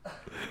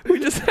 we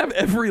just have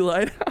every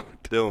light out.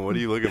 Dylan, what are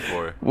you looking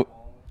for?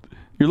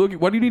 You're looking.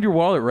 Why do you need your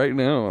wallet right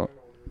now?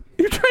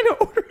 You're trying to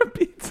order a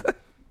pizza.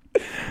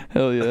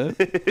 Hell yeah!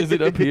 Is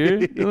it up here,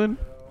 Dylan?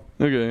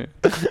 Okay.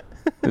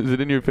 Is it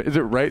in your? Is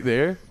it right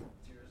there?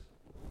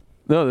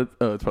 No,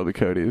 it's probably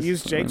Cody's.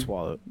 Use Jake's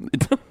wallet.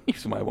 Don't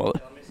use my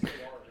wallet.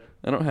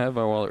 I don't have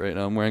my wallet right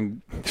now. I'm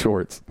wearing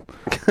shorts.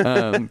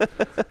 Okay.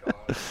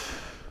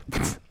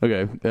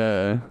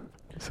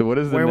 So what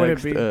is the Where would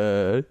next? it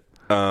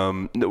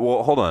be?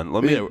 Well, hold on.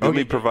 Let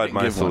me provide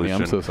my give one.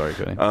 solution. I'm so sorry,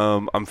 Cody.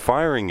 I'm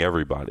firing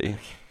everybody.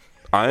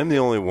 I am the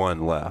only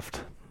one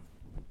left.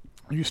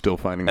 Are you still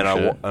finding And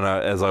shit?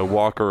 as I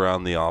walk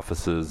around the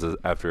offices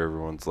after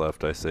everyone's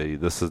left, I say,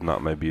 "This is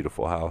not my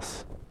beautiful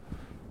house."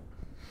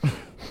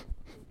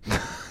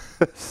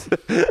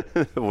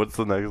 What's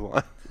the next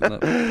line?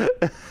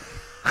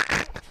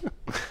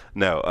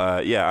 No,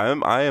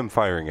 I am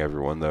firing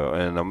everyone though,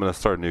 and I'm gonna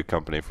start a new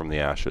company from the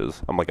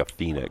ashes. I'm like a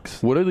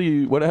phoenix. What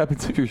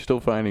happens if you're still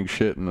finding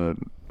shit when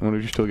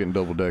you're still getting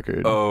double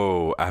deckered?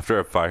 Oh, after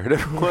I fired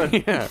everyone?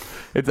 Yeah,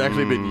 it's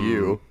actually been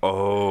you.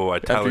 Oh, I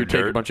After you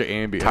take a bunch of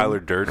Ambien. Tyler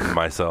Durden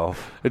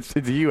myself. It's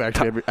you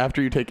actually.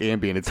 After you take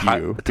Ambien, it's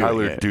you.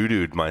 Tyler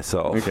doo-dooed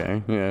myself.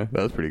 Okay, yeah,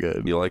 that was pretty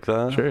good. You like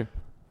that? Sure.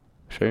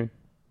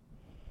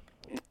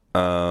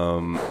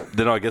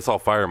 Then I guess I'll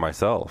fire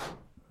myself.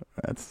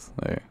 That's.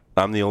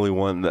 I'm the only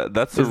one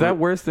that's. Is that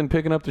worse than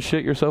picking up the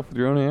shit yourself with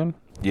your own hand?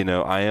 You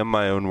know, I am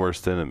my own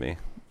worst enemy,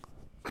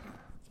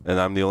 and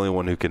I'm the only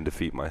one who can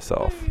defeat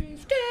myself.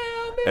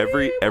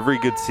 Every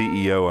good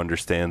CEO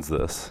understands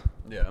this.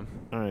 Yeah.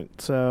 All right,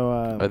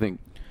 so I think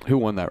who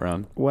won that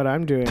round? what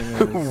I'm doing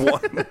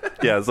is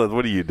Yeah. So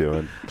what are you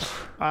doing?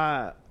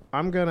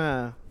 I'm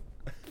gonna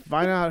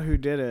find out who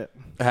did it.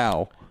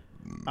 How?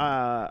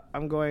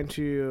 I'm going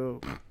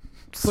to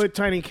put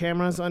tiny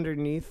cameras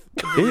underneath.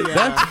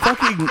 That's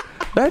fucking.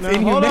 That's No,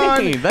 hold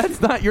inhumane. That's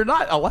not. You're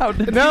not allowed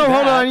to. do No,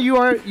 hold that. on.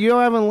 You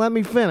haven't let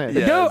me finish.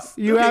 Yes.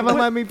 You haven't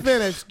let me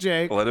finish,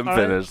 Jake. Let him All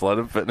right? finish. Let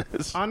him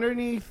finish.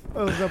 Underneath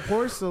of the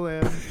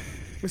porcelain,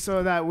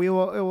 so that it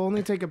will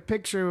only take a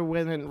picture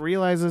when it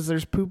realizes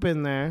there's poop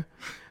in there,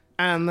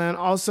 and then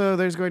also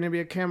there's going to be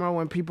a camera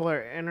when people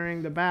are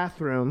entering the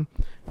bathroom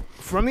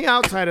from the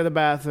outside of the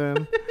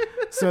bathroom.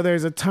 So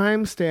there's a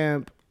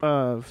timestamp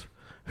of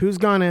who's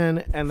gone in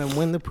and then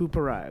when the poop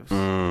arrives.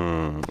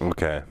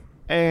 Okay.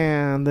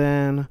 And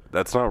then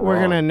That's not wrong. we're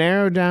going to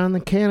narrow down the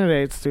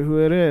candidates to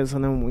who it is,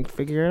 and then when we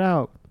figure it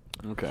out,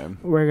 Okay.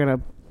 we're going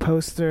to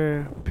post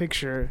their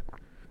picture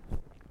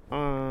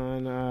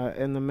on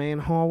in the main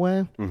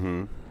hallway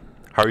Mm-hmm.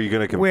 How are you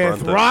going to confront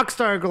with them?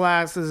 rockstar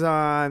glasses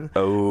on.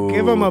 Oh.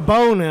 Give them a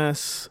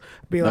bonus.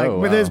 Be like,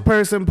 Oh, but wow. this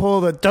person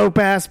pulled a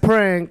dope-ass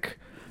prank.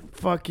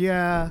 Fuck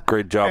yeah.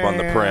 Great job on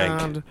the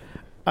prank.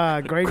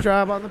 Great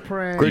job on the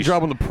prank. Great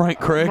job on the prank,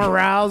 Craig.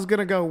 Morale's going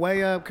to go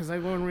way up because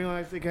everyone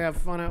realized they can have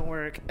fun at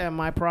work, and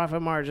my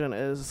profit margin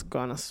is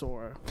going to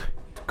soar.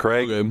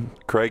 Craig, Okay.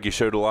 Craig, you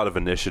showed a lot of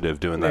initiative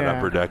doing that Yeah.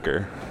 upper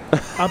decker.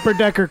 Upper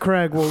Decker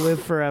Craig will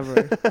live forever.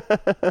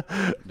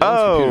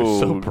 Computer's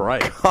so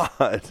bright.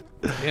 God.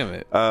 Damn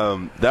it.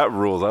 That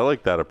rules. I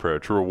like that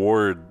approach.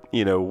 Reward,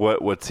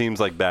 what seems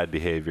like bad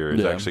behavior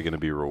is Yeah. actually going to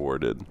be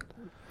rewarded.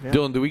 Yeah.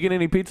 Dylan, do we get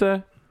any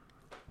pizza?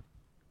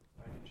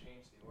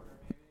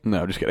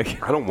 No, just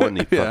kidding. I don't want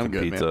any Yeah, fucking I'm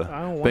good, pizza,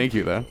 I don't want Thank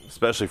you, though.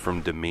 especially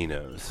from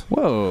Domino's.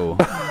 Whoa.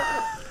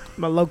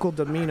 my local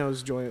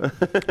Domino's joint.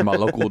 My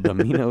local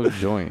Domino's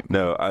joint.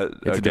 No,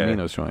 It's a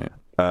Domino's joint.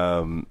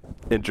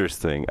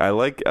 Interesting. I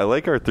like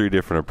our 3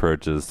 different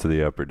approaches to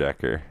the upper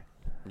decker.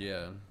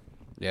 Yeah.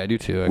 Yeah, I do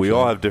too, actually. We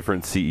all have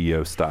different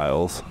CEO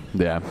styles.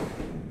 Yeah.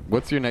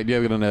 What's your next?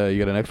 You got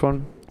a next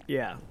one?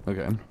 Yeah.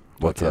 Okay.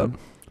 What's up?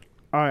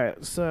 All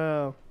right,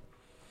 so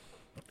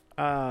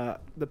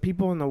the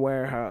people in the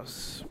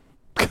warehouse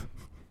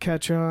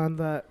catch on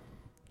that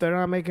they're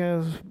not making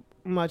as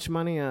much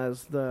money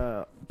as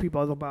the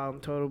people at the bottom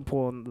totem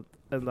pole in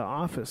the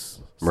office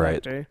Right.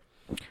 sector.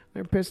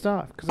 They're pissed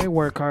off because they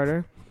work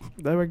harder.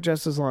 They work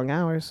just as long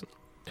hours.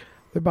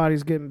 Their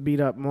body's getting beat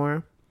up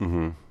more.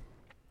 Mm-hmm.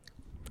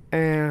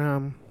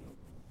 And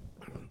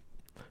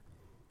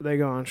they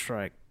go on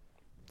strike.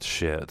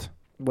 Shit.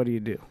 What do you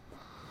do?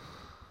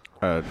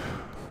 I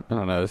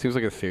don't know. It seems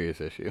like a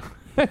serious issue.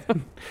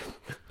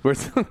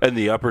 And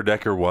the upper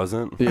decker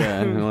wasn't?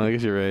 Yeah, well, I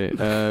guess you're right.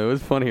 It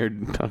was funnier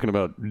talking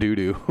about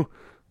doo-doo.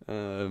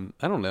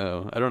 I don't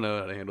know. I don't know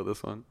how to handle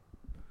this one.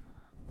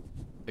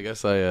 I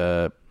guess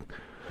I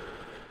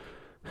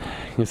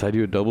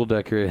do a double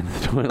decker in the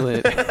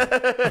toilet.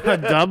 A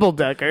double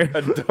decker.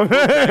 I do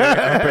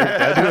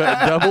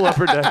a double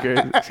upper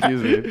decker.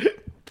 Excuse me.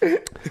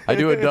 I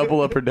do a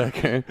double upper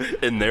decker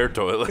In their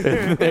toilet.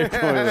 in their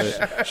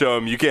toilet. Show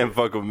them you can't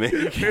fuck with me.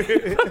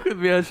 Fuck with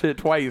me that shit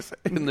twice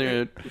in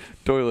their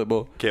toilet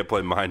bowl. Can't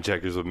play mind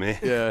checkers with me.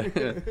 Yeah.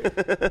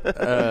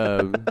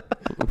 I'm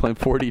playing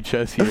 4D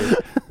chess here.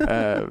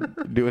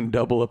 Doing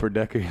double upper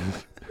deckers.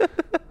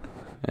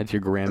 At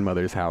your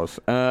grandmother's house.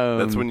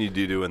 That's when you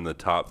do in the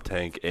top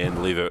tank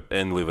and leave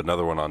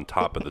another one on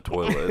top of the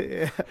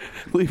toilet.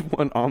 leave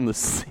one on the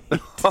seat.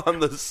 On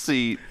the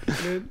seat.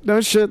 Dude,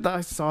 no shit.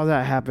 I saw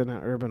that happen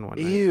at Urban one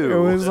night. Ew. It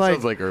was That like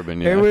sounds like Urban.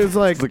 Yeah. it was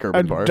like It's a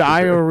Urban Bar, for sure.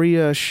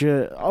 diarrhea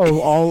shit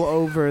all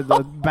over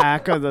the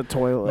back of the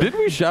toilet. Didn't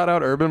we shout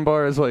out Urban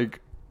Bars like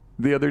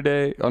the other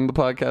day on the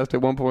podcast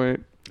at one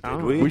point?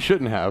 Did we? We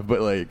shouldn't have,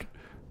 but like.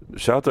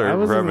 Shout out to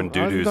Reverend I wasn't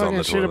Doo-Doos talking on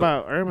the shit toilet.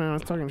 about Urban. I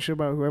was talking shit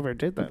about whoever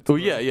did that. Oh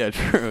yeah,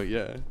 true,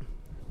 yeah.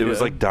 It was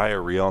Yeah. like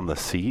diarrhea on the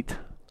seat.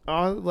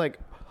 Like,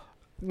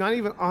 not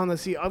even on the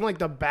seat, on like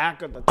the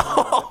back of the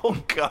toilet.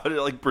 Oh god, it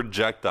like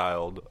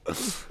projectiled.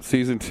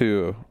 Season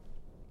 2,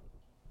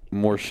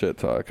 more shit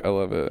talk. I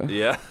love it.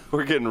 Yeah,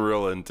 we're getting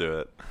real into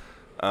it.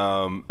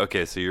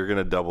 Okay, so you're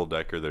gonna double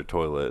decker their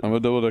toilet I'm a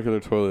double decker their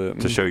toilet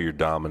to show your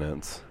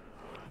dominance.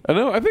 I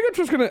know. I think I'm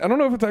just gonna. I don't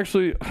know if it's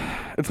actually.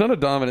 It's not a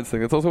dominance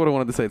thing. That's also what I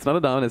wanted to say. It's not a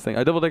dominance thing.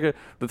 I double decker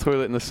the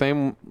toilet in the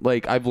same.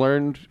 Like I've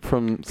learned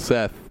from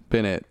Seth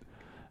Bennett,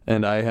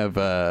 and I have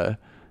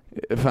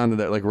found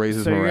that like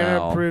raises So you're morale.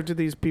 gonna prove to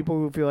these people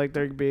who feel like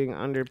they're being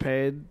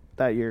underpaid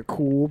that you're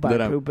cool by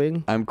That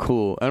pooping? I'm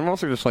cool, and I'm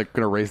also just like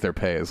gonna raise their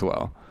pay as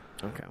well.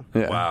 Okay.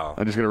 Yeah. Wow.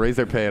 I'm just gonna raise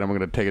their pay, and I'm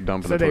gonna take a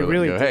dump So in the they toilet.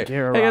 really and go, think hey,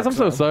 you're a hey guys, I'm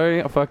so rock star.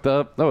 sorry. I fucked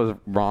up. That was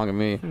wrong of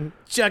me.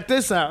 Check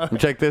this out.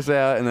 Check this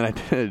out, and then I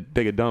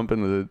take a dump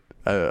in the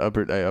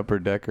upper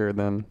decker,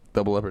 then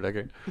double upper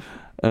decker.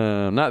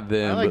 Not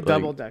them. I like but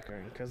double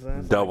deckering because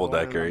that's Double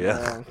like decker, going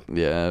yeah. along.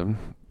 Yeah.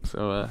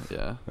 So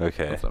yeah.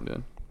 Okay, That's what I'm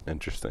doing.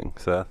 interesting.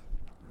 Seth.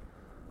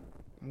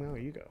 No,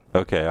 you go.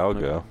 Okay, I'll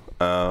go.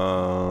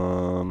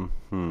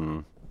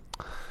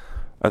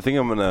 I think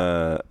I'm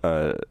gonna,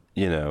 I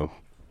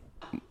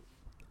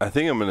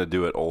think I'm gonna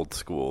do it old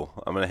school.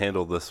 I'm gonna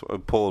handle this,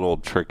 pull an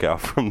old trick out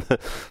from the,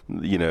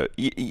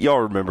 y'all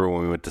remember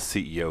when we went to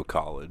CEO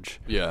college?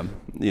 Yeah.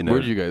 You know,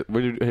 Where'd you guys?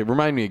 Hey,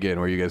 remind me again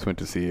where you guys went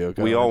to CEO college.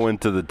 we all went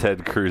to the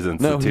Ted Cruz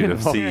Institute of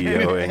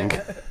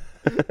CEOing.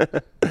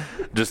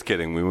 Just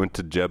kidding. We went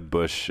to Jeb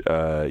Bush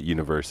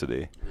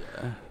University.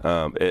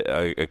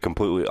 A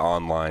completely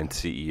online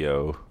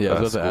CEO. Yeah, I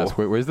was school. about to ask.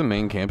 Where's the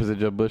main campus at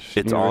Jeb Bush?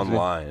 It's University?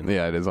 online.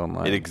 Yeah, it is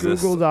online. It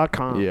exists.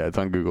 Google.com. Yeah, it's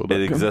on Google.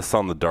 It exists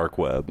on the dark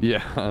web.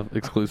 Yeah,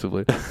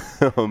 exclusively.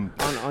 On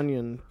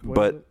Onion.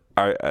 What is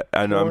But it?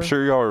 I know, I'm Or-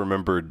 sure y'all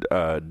remembered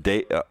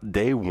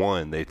day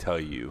one. They tell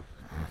you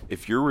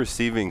if you're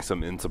receiving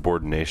some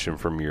insubordination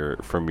from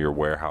your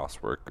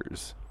warehouse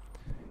workers,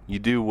 you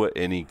do what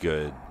any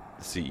good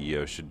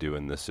CEO should do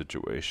in this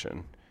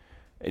situation,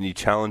 and you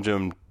challenge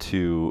them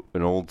to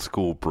an old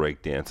school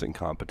breakdancing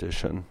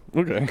competition.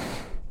 Okay.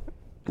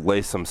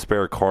 Lay some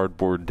spare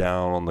cardboard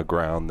down on the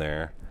ground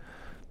there.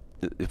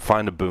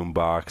 Find a boom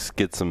box.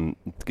 Get some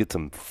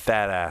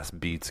fat ass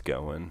beats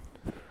going.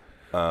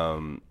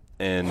 And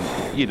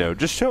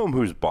just show them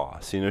who's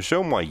boss.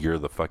 Show them why you're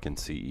the fucking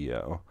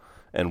CEO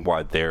and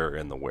why they're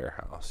in the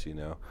warehouse.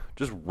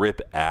 Just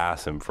rip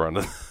ass in front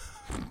of.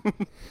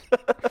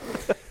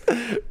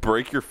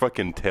 Break your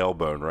fucking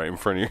tailbone right in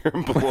front of your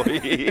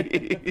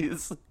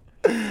employees.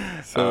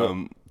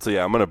 So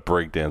yeah, I'm gonna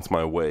breakdance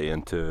my way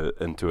into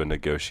a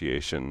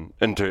negotiation,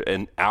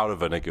 out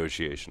of a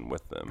negotiation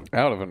with them.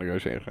 Out of a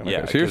negotiation. Okay.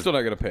 Yeah, So you're 'cause- still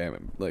not gonna pay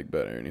him like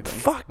better or anything.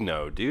 Fuck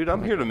no, dude.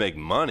 I'm here to make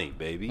money,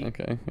 baby.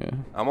 Okay. Yeah.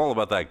 I'm all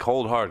about that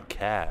cold hard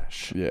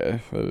cash. Yeah.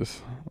 That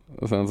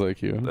sounds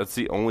like you. That's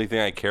the only thing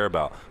I care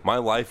about. My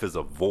life is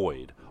a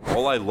void.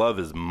 All I love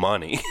is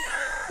money.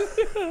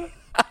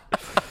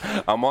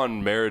 I'm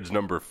on marriage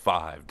number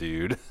 5,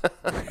 dude.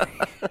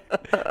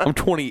 I'm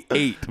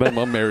 28, but I'm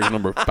on marriage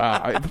number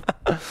 5.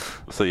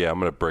 So yeah, I'm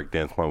gonna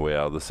breakdance my way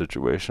out of the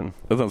situation.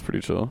 That sounds pretty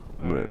chill.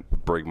 I'm gonna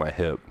break my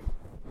hip.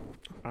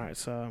 All right,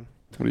 so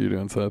What are you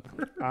doing, Seth?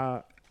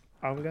 I'm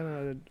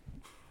gonna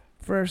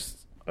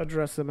first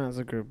address them as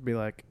a group. Be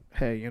like,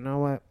 hey, you know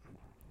what?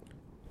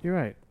 You're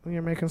right.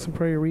 You're making some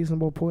pretty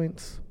reasonable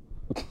points.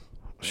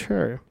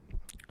 Sure.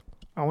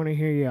 I want to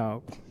hear you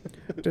out.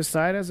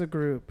 Decide as a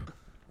group,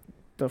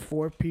 the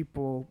 4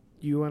 people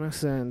you want to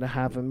send to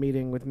have a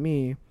meeting with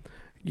me,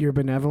 your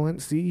benevolent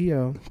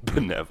CEO,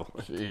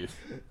 Benevolent.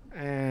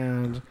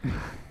 and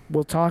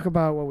we'll talk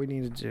about what we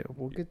need to do.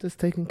 We'll get this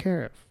taken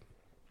care of.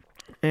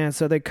 And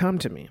so they come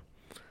to me.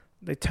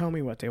 They tell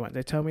me what they want.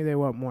 They tell me they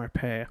want more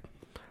pay.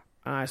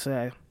 And I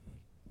say,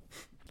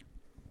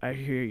 I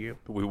hear you.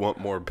 We want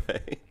more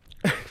pay.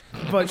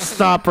 But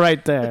stop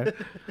right there.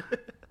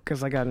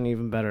 Because I got an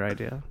even better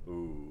idea.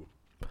 Ooh.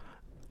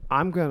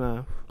 I'm going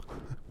to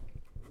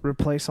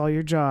replace all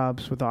your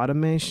jobs with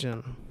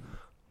automation.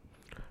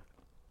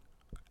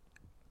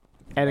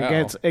 and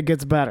Wow. it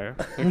gets better.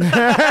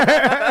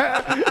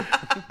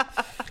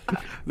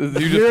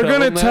 You're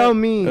gonna tell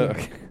me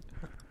Okay.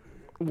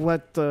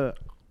 what the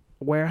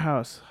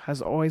warehouse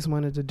has always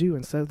wanted to do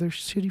instead of their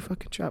shitty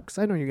fucking job. Because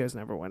I know you guys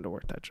never wanted to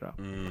work that job.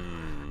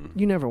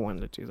 You never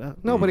wanted to do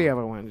that. Nobody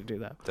ever wanted to do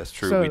that. That's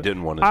true. So we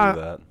didn't want to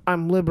do that.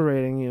 I'm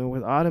liberating you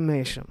with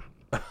automation.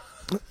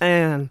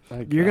 And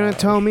My you're going to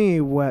gosh. tell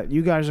me what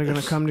you guys are going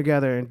to come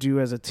together and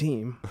do as a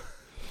team.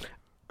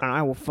 And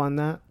I will fund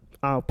that.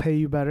 I'll pay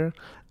you better.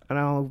 And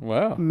I'll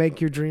Wow.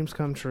 make your dreams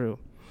come true.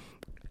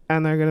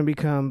 And they're going to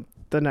become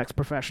the next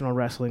professional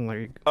wrestling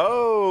league.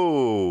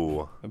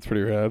 Oh, That's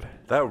pretty rad.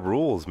 that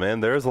rules,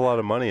 man. There's a lot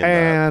of money in that.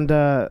 And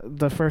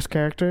the first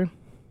character,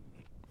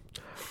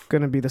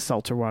 going to be the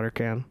seltzer water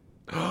can.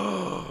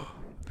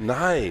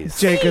 Nice.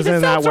 Jake is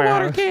in that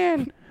warehouse.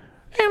 can.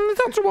 And the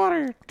seltzer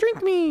water.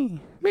 Drink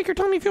me. Make your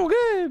tummy feel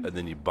good. And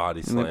then you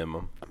body slam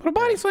them. I'm gonna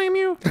body slam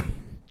you.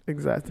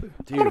 Exactly.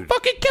 Dude,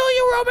 Fucking kill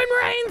you, Roman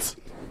Reigns.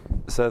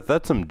 Seth,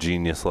 that's some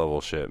genius level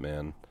shit,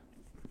 man.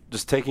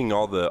 Just taking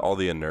all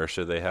the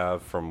inertia they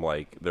have from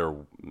like their,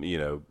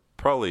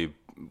 probably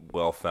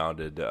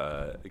well-founded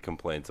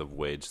complaints of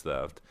wage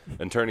theft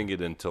and turning it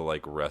into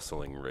like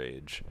wrestling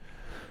rage.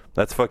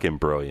 That's fucking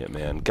brilliant,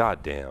 man.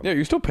 God damn. Yeah,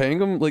 you're still paying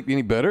them like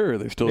any better, or are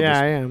they still? Yeah,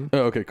 just... I am.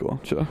 Oh, okay,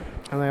 cool. Sure.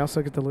 And they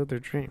also get to live their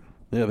dream.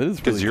 Yeah, that is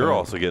Because really you're tight.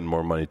 also getting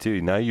more money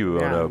too. Now you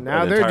Yeah, own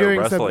now an they're entire doing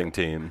wrestling something-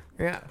 team.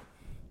 Yeah.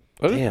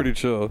 That is Damn. pretty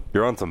chill.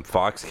 You're on some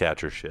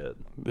Foxcatcher shit.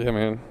 Yeah,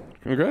 man.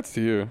 Congrats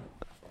to you.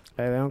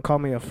 Hey, they don't call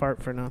me a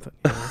fart for nothing.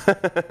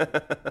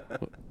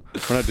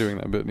 We're not doing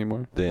that bit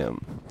anymore.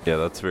 Damn. Yeah,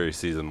 that's very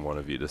season 1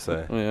 of you to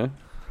say. Oh, yeah.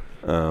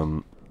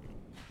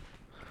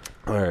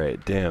 All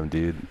right, damn,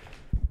 dude.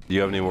 Do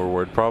you have any more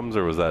word problems,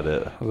 or was that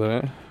it? Was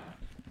that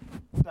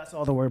That's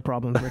all the word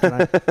problems for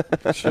tonight.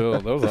 it? Chill.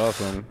 That was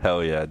awesome.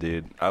 Hell yeah,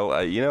 dude. I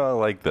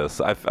like this.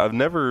 I've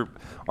never,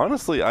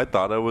 honestly, I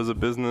thought I was a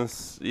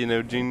business,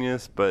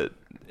 genius, but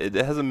it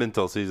hasn't been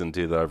till season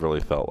 2 that I've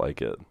really felt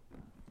like it.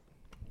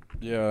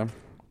 Yeah.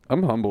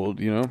 I'm humbled,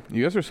 You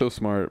guys are so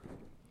smart.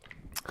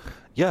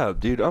 Yeah,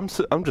 dude, I'm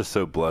just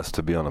so blessed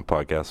to be on a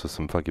podcast with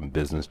some fucking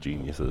business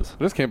geniuses.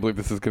 I just can't believe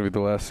this is going to be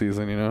the last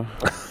season,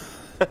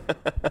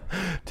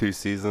 2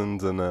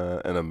 seasons and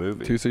a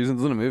movie. 2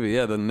 seasons in a movie.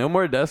 Yeah, the No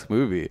More Desk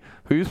movie.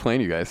 Who's playing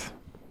you guys?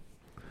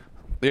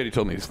 They already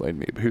told me who's playing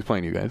me, but who's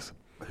playing you guys?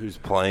 Who's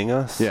playing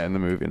us? Yeah, in the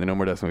movie, in the No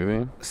More Desk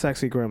movie.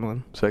 Sexy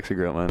gremlin. Sexy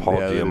Gremlin. Paul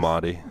yeah, that is-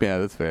 Giamatti. Yeah,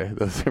 that's fair.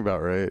 That's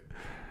about right.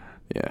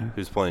 Yeah.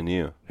 Who's playing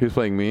you? Who's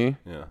playing me?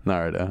 Yeah.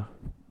 Naruto.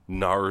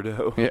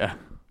 Naruto. Yeah.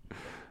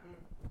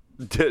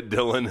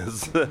 Dylan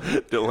is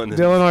Dylan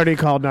already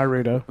called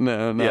Naruto.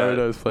 No,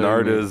 Naruto's playing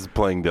Naruto's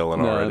playing Dylan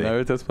me. already.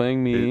 No, Naruto's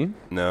playing me.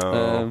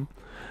 No.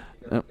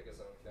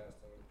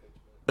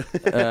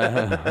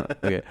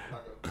 Okay.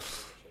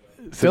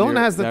 So Dylan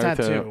has the Naruto-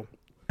 tattoo.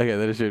 Okay,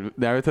 that is true.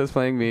 Naruto's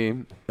playing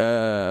me.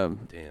 Damn,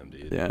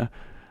 dude.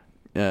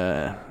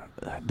 Yeah.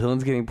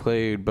 Dylan's getting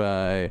played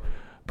by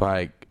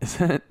is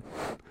that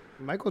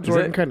Michael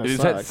Jordan kind of is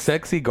that sucks.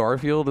 Sexy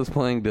Garfield is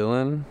playing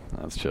Dylan?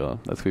 That's chill.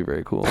 That's gonna be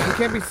very cool. You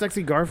can't be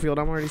sexy Garfield.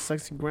 I'm already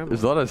sexy gremlin.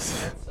 There's a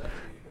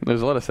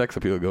lot of sex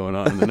appeal going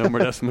on in the No More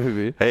Desk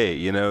movie.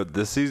 Hey,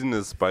 this season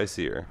is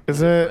spicier.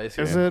 Is it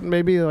Spicy, is man. it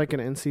maybe like an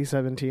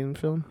NC-17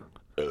 film?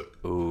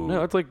 Ooh.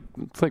 No, it's like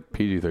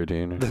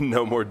PG-13. The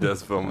No More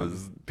Death film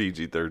is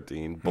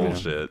PG-13.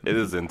 Bullshit. It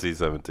is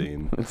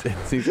NC-17. It's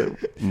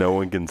No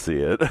one can see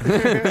it.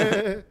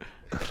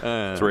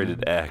 It's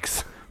rated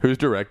X. Who's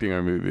directing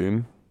our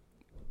movie?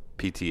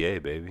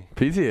 PTA, baby.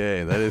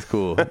 PTA. That is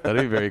cool. That'd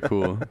be very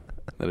cool.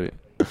 That'd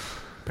be...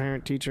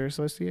 Parent Teacher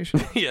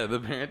Association. Yeah, the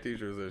Parent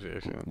Teacher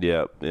Association.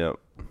 Yep.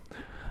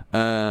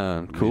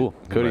 Cool.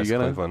 Cody,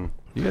 Nice, fun.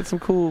 you got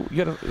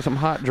some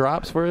hot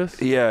drops for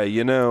us? Yeah,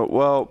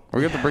 well, Are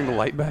we have to bring the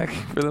light back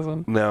for this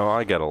one? no,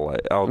 I got a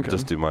light. I'll Okay.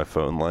 just do my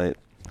phone light.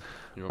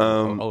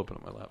 I'll open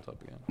up my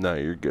laptop again. No,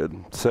 you're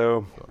good.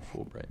 So, Go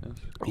full brightness.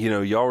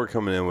 y'all were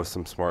coming in with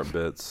some smart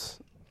bits.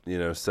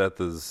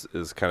 Seth is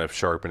kind of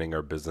sharpening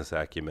our business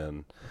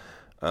acumen.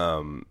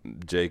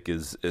 Jake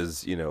is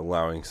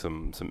allowing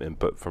some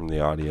input from the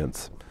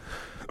audience.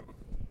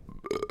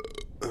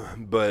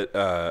 But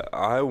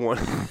I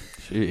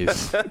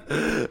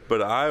Jeez.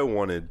 but I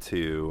wanted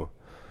to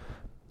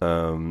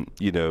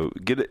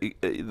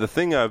the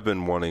thing I've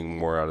been wanting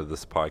more out of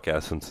this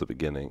podcast since the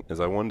beginning is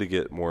I wanted to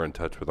get more in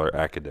touch with our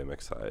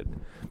academic side.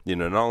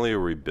 Not only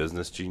are we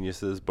business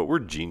geniuses, but we're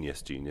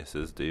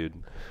geniuses,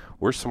 dude.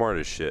 We're smart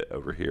as shit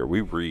over here.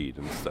 We read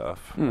and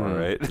stuff. All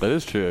right. That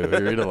is true. We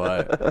read a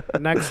lot.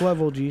 Next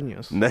level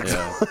genius. Next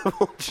Yeah.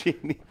 level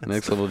genius.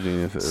 Next level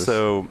geniuses.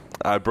 So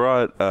I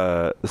brought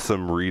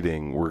some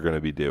reading we're going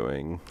to be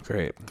doing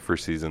great. for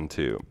season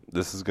 2.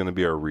 This is going to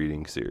be our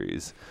reading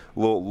series.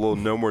 Little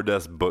No More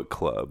Desk book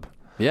club.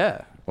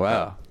 Yeah.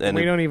 Wow. And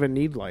We don't even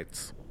need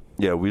lights.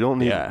 yeah, we don't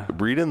need Yeah.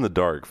 read in the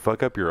dark.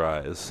 Fuck up your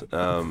eyes.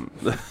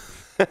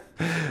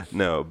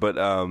 No, but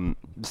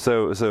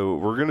so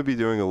we're going to be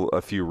doing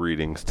a few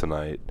readings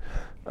tonight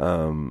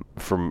from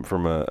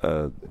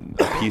a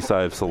piece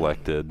I've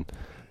selected.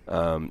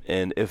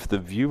 And if the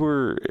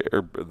viewer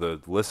or the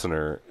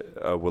listener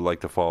would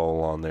like to follow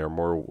along, they're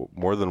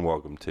more than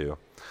welcome to.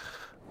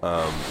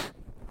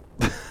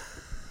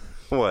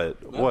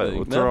 What?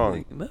 What's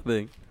wrong?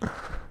 Nothing.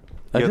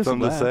 You got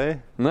something to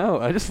say? No,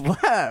 I just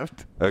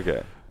laughed.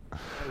 Okay.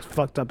 It's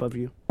fucked up of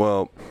you.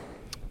 Well,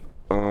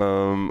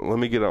 let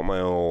me get out my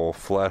old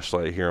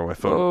flashlight here on my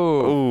phone.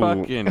 Oh, Ooh.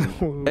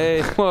 fucking.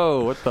 Hey,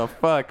 whoa, what the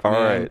fuck, man?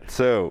 All right,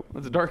 so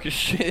That's dark as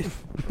shit.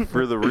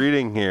 for the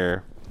reading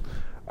here,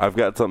 I've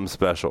got something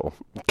special.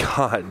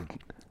 God,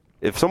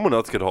 if someone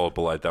else could hold up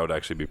a light, that would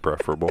actually be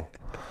preferable.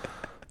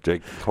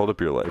 Jake, hold up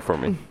your light for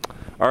me.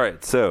 All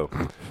right, so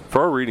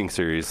for our reading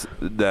series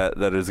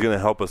that is going to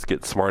help us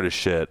get smart as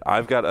shit,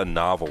 I've got a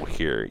novel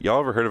here. Y'all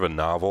ever heard of a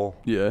novel?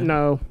 Yeah.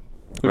 No.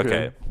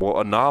 Okay. Well,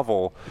 a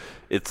novel,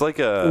 it's like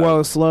a...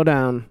 Whoa, slow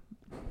down.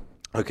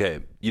 Okay,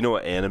 you know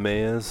what anime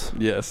is?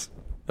 Yes.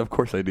 Of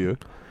course I do.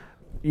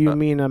 You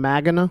mean a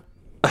Magana?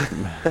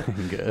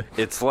 Okay.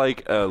 It's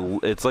like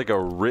a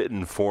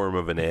written form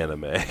of an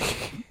anime,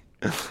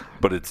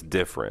 but it's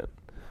different.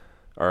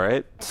 All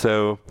right,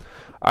 so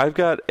I've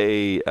got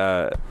a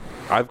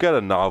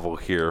novel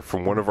here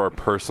from one of our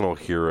personal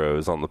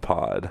heroes on the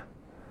pod.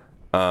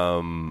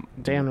 Dan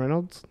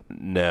Reynolds?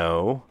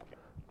 No.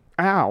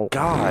 Ow.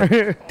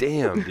 God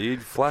damn,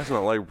 dude, flashing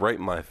that light right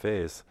in my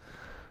face.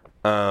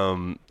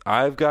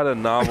 I've got a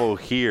novel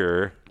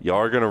here. Y'all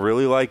are gonna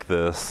really like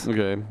this.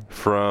 Okay.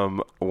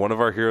 From one of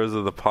our heroes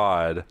of the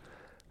pod,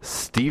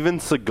 Steven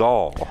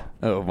Seagal.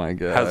 Oh my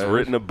god. Has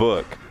written a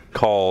book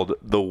called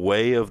The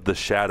Way of the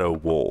Shadow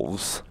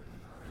Wolves.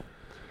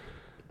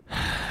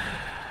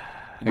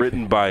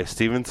 Written by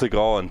Steven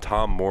Seagal and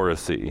Tom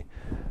Morrissey,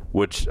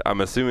 which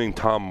I'm assuming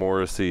Tom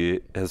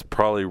Morrissey has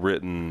probably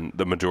written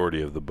the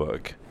majority of the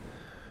book.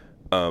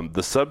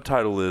 The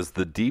subtitle is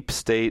The Deep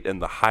State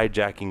and the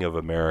Hijacking of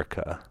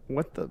America.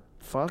 What the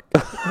fuck?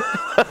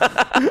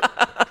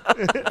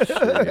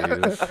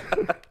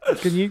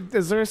 Jeez.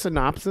 Is there a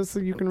synopsis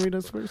that you can read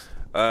us first?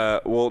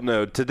 Well,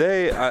 no.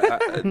 Today,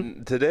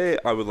 today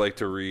I would like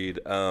to read.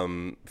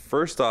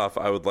 First off,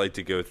 I would like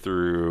to go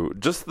through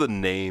just the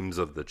names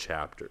of the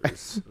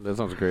chapters. That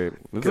sounds great.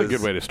 This is a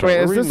good way to start. Wait,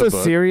 We're is reading this the a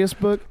book. serious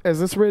book? Is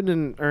this written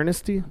in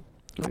earnesty?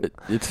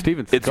 It's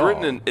Steven Seagal. It's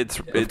written in it's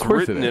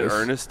course written it in is.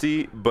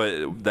 earnesty,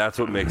 but that's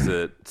what makes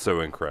it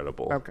so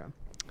incredible. Okay.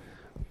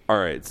 All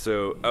right,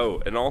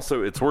 so and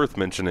also it's worth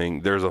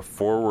mentioning there's a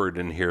foreword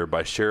in here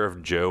by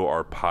Sheriff Joe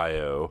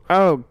Arpaio,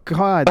 Oh,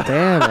 god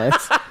damn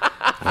it.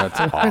 That's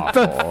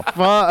awful.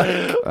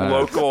 Fuck.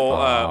 local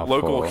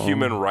awful.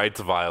 human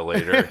rights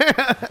violator.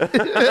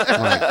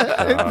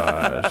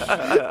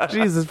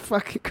 Jesus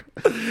fucking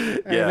Hey,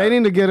 Yeah. they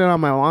need to get in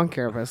on my lawn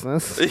care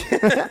business.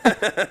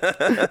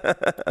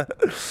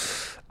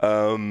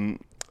 And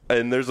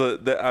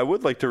I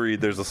would like to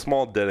read. There's a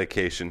small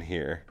dedication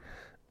here.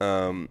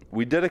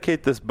 We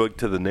dedicate this book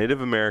to the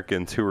Native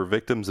Americans who were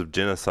victims of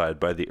genocide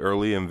by the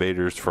early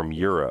invaders from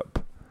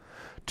Europe,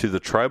 to the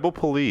tribal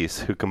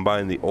police who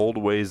combined the old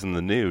ways and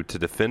the new to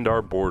defend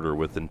our border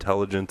with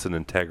intelligence and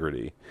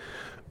integrity.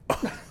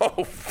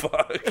 Oh,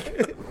 fuck.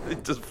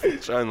 Just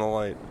shine the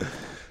light.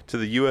 To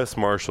the U.S.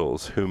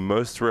 Marshals, who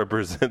most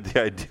represent the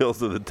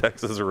ideals of the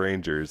Texas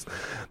Rangers,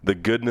 the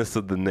goodness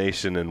of the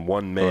nation, and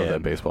one man,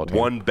 that baseball team.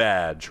 one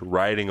badge,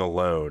 riding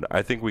alone.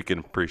 I think we can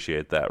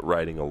appreciate that,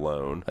 riding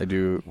alone. I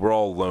do. We're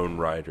all lone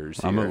riders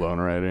here. I'm a lone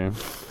rider.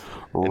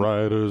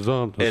 Riders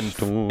on the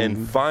storm.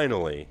 And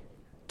finally,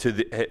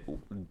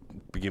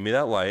 give me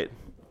that light.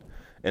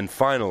 And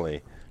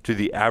finally, to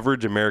the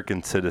average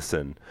American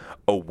citizen,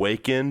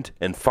 awakened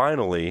and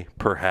finally,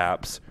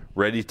 perhaps,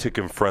 ready to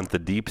confront the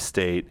deep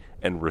state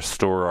and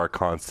restore our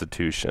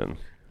Constitution.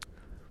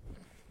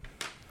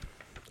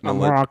 I'm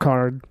rock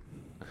hard.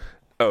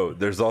 Oh,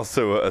 there's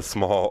also a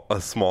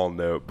small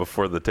note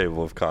before the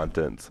table of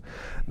contents.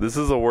 This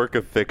is a work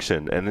of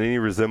fiction, and any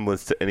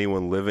resemblance to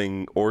anyone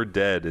living or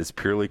dead is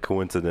purely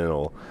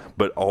coincidental.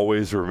 But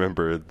always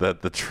remember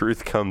that the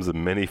truth comes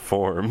in many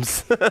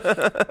forms.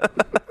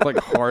 Like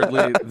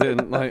hardly.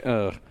 Then like.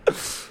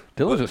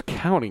 Dylan's just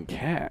counting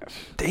cash.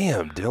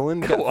 Damn,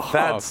 Dylan Go got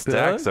fat off,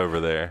 stacks Dylan. over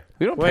there.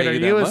 We don't Wait, pay are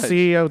you you that a much.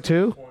 CEO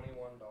too?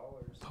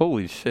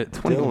 Holy shit,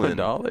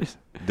 $21.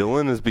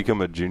 Dylan has become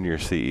a junior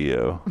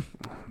CEO.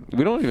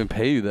 We don't even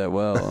pay you that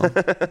well.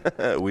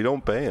 We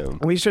don't pay him.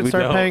 We should We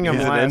start don't. paying him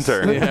He's an less.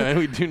 intern. Yeah,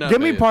 we do not. Give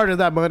pay me you. part of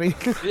that money.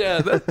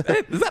 Yeah,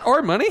 hey, is that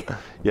our money?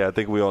 Yeah, I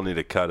think we all need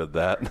a cut of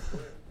that.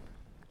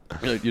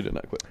 You did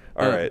not quit.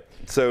 All right.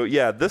 So,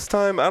 yeah, this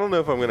time, I don't know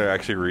if I'm going to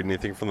actually read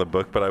anything from the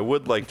book, but I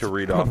would like to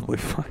read off. Probably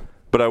fine.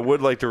 But I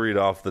would like to read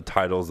off the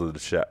titles of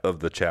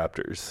the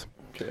chapters,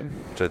 Okay.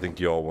 which I think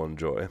you all will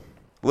enjoy.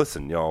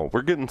 Listen, y'all,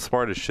 we're getting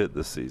smart as shit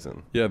this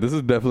season. Yeah, this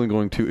is definitely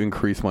going to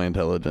increase my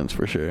intelligence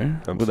for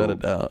sure, without a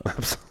doubt.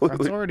 That's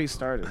Absolutely. already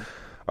started.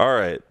 All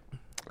right.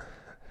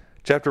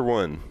 Chapter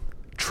 1.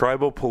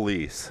 Tribal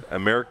Police,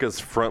 America's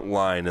Front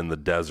Line in the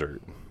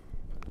Desert.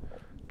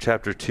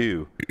 Chapter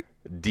 2.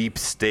 Deep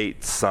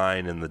State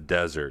Sign in the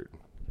Desert.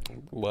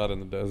 A lot in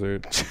the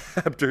desert.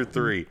 Chapter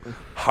 3.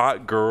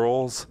 Hot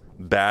Girls,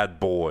 Bad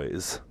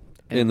Boys.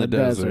 In the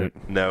desert.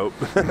 Nope.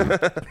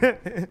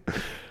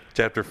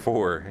 Chapter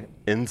 4,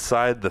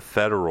 Inside the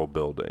Federal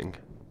Building.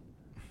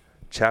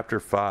 Chapter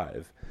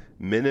 5,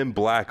 Men in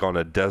Black on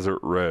a Desert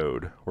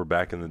Road. We're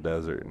back in the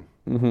desert.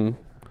 Mm-hmm.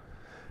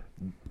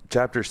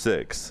 Chapter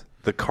 6,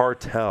 The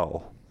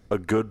Cartel. A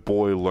Good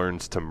Boy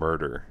Learns to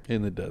Murder.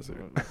 In the desert.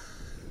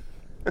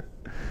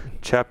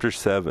 Chapter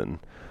 7,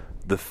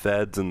 The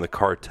Feds and the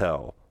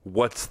Cartel.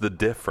 What's the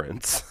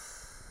difference?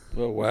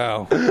 Oh,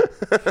 wow.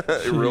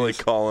 Really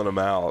calling them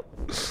out.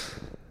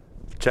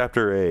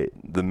 Chapter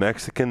 8, The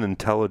Mexican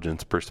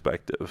Intelligence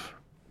Perspective.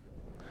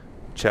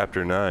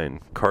 Chapter 9,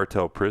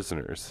 Cartel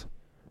Prisoners.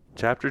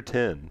 Chapter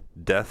 10,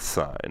 Death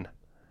Sign.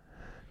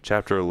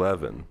 Chapter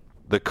 11,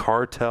 The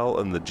Cartel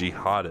and the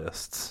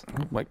Jihadists.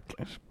 Oh, my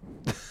gosh.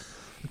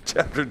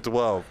 Chapter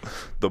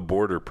 12, The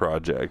Border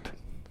Project.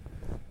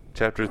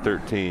 Chapter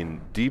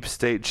 13, Deep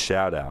State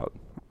Shoutout.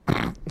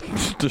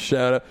 Just a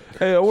shout out.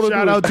 Hey, I want to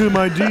Shout out to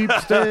my deep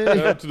state. shout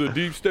out to the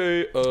deep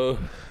state.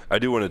 I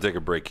do want to take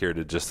a break here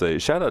to just say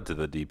shout out to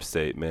the Deep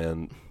State,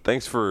 man.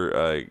 Thanks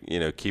for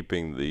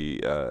keeping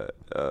the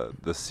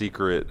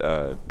secret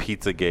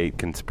Pizzagate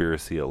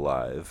conspiracy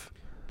alive.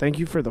 Thank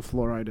you for the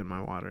fluoride in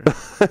my water.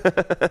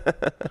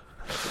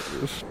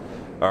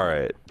 All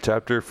right,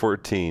 Chapter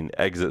 14,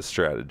 Exit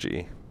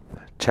Strategy.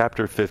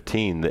 Chapter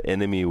 15, The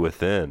Enemy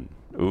Within.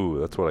 Ooh,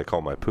 that's what I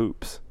call my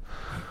poops.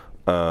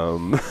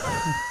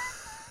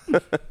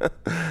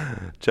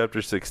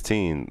 Chapter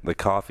 16, The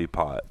Coffee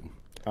Pot.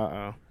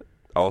 Uh-oh.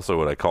 Also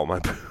what I call my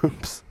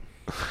poops.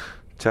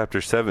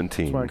 Chapter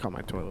 17. That's what I call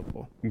my toilet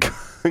bowl.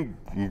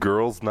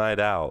 Girls' Night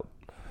Out.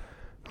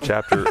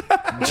 Chapter... is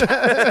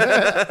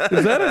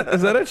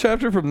that a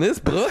chapter from this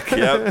book?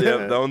 Yep,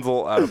 that one's a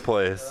little out of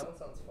place. That one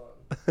sounds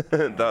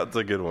fun. That's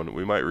a good one.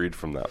 We might read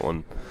from that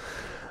one.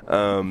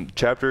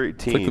 Chapter 18.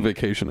 It's like the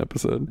vacation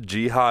episode.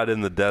 Jihad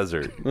in the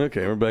Desert.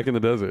 Okay, we're back in the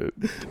desert.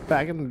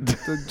 Back in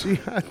the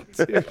jihad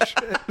shit.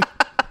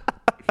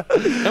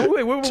 Oh,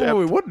 wait,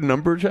 what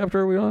number chapter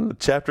are we on?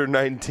 Chapter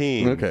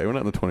 19. Okay, we're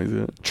not in the 20s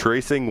yet.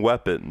 Tracing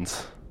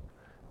Weapons.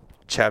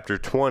 Chapter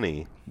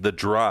 20. The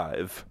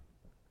Drive.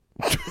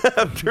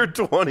 Chapter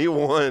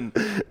 21.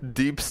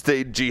 Deep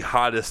State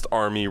Jihadist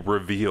Army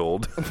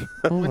Revealed.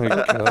 Oh my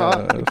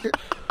gosh.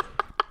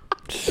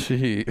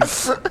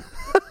 Jeez.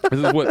 This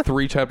is what,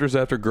 3 chapters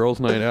after Girls'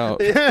 Night Out.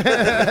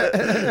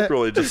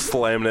 Really just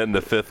slamming it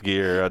into 5th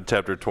gear on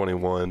chapter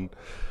 21.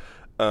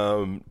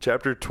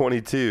 Chapter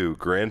 22,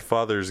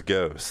 Grandfather's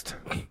Ghost.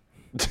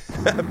 It's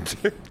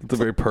a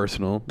very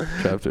personal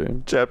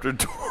chapter. Chapter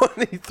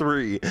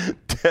 23,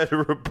 Dead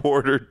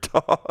Reporter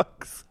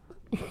Talks.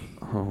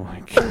 Oh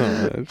my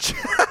gosh.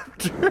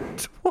 Chapter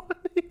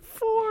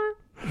 24,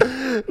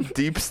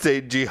 Deep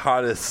State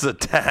Jihadists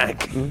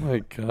Attack. Oh my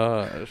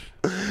gosh.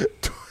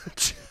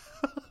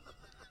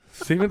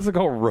 Steven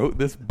Seagal wrote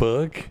this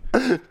book.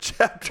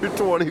 Chapter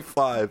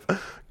 25,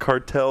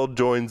 Cartel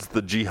Joins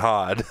the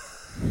Jihad.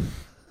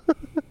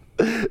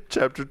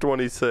 Chapter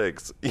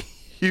 26,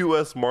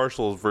 U.S.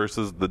 Marshals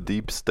versus the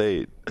Deep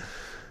State.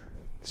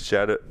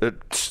 Chapter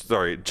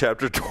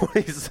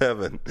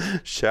 27,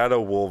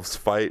 Shadow Wolves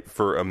Fight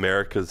for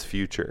America's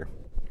Future.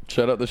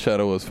 Shout out the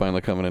Shadow Wolves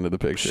finally coming into the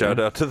picture. Shout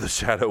out to the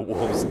Shadow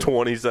Wolves,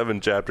 27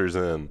 chapters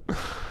in.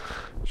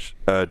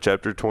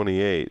 Chapter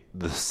 28,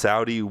 the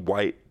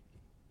Saudi-White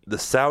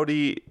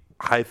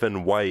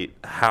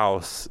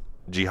House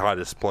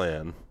Jihadist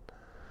Plan.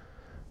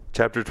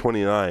 Chapter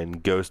 29,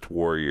 Ghost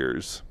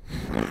Warriors.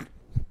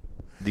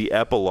 The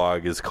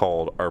epilogue is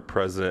called Our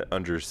President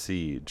Under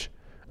Siege.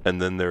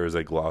 And then there is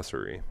a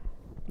glossary.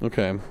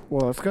 Okay.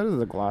 Well, let's go to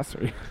the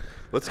glossary.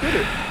 Let's get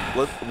it.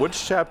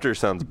 Which chapter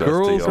sounds best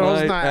Girls' to y'all?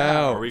 Night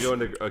Out. Are we going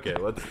to... Okay,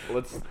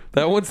 let's...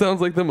 That one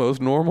sounds like the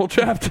most normal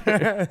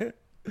chapter.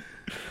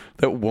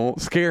 That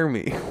won't scare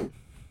me.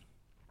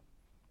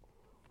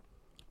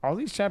 All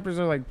these chapters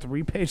are like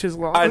 3 pages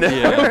long. I know.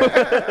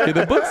 Yeah. Yeah,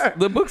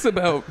 the book's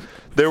about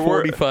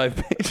 45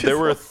 pages. There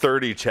were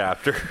 30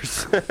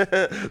 chapters.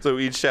 So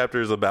each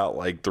chapter is about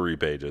like 3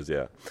 pages,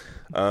 yeah.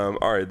 All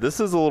right, this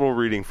is a little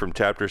reading from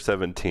chapter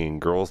 17,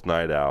 Girls'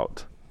 Night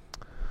Out.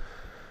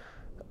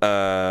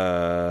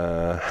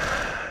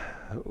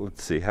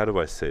 Let's see, how do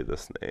I say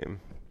this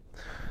name?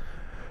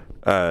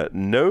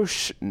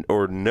 Noche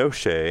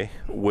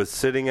was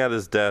sitting at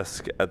his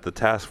desk at the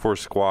task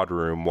force squad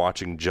room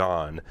watching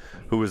John,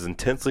 who was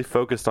intensely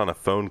focused on a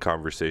phone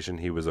conversation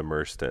he was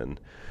immersed in.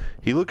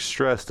 He looked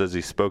stressed as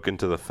he spoke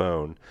into the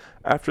phone.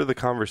 After the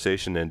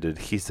conversation ended,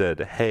 he said,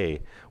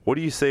 "Hey, what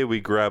do you say we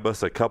grab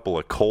us a couple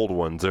of cold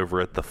ones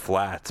over at the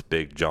Flats,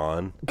 Big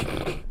John?"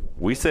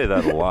 We say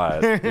that a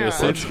lot. Yeah.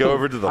 Let's go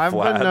over to the I've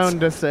Flats. been known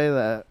to say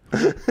that.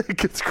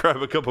 Let's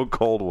grab a couple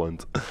cold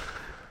ones.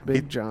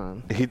 Big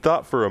John. He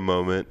thought for a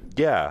moment.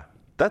 Yeah,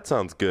 that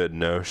sounds good,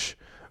 Nosh.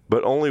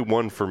 But only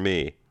one for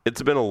me.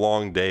 It's been a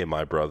long day,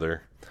 my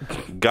brother.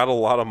 Got a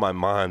lot on my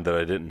mind that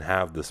I didn't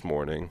have this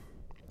morning.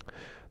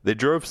 They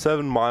drove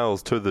 7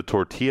 miles to the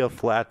Tortilla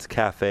Flats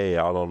Cafe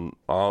out on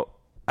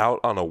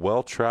a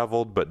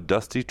well-traveled but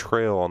dusty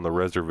trail on the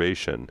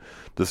reservation,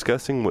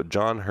 discussing what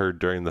John heard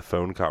during the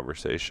phone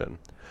conversation.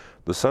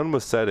 The sun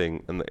was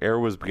setting, and the air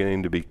was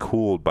beginning to be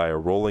cooled by a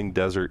rolling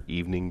desert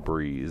evening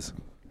breeze.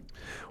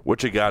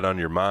 What you got on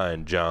your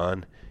mind,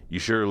 John? You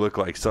sure look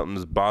like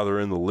something's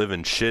bothering the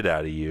living shit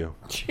out of you.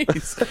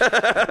 Jeez.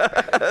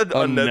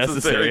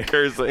 Unnecessary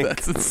cursing.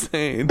 That's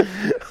insane.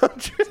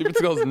 Steven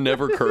Seagal's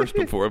never cursed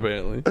before,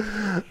 apparently.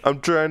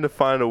 I'm trying to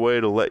find a way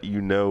to let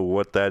you know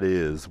what that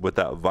is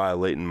without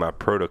violating my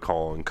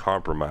protocol and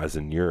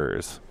compromising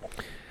yours.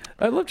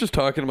 I love just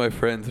talking to my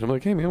friends, and I'm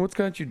like, hey, man, what's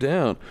got you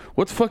down?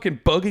 What's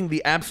fucking bugging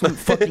the absolute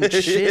fucking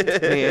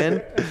shit,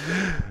 man?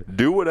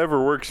 Do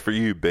whatever works for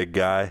you, big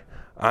guy.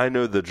 I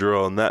know the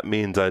drill, and that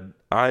means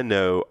I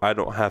know I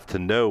don't have to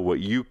know what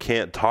you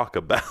can't talk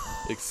about.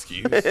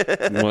 Excuse?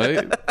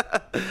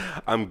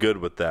 What? I'm good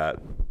with that,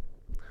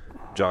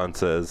 John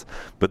says.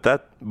 But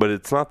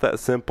it's not that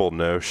simple,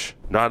 Nosh.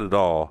 Not at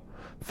all.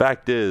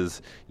 Fact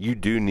is, you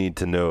do need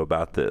to know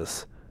about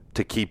this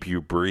to keep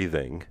you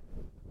breathing.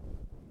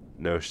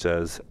 Nosh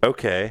says,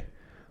 okay.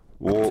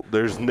 Well,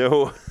 there's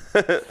no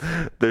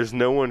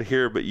one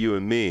here but you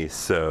and me,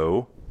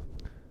 so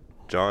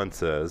John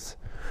says,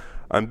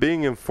 I'm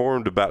being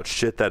informed about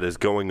shit that is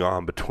going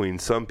on between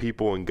some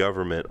people in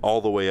government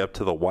all the way up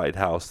to the White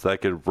House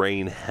that could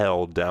rain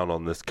hell down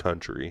on this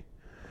country.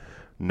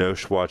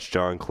 Nosh watched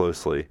John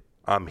closely.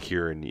 I'm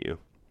hearing you.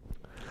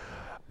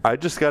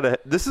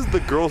 This is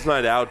the Girls'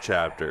 Night Out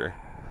chapter.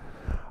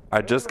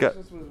 This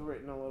was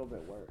written a little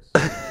bit worse.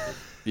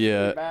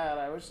 Yeah. Bad.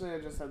 I wish they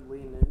had just had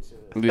leaned into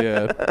it.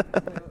 Yeah.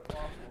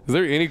 Is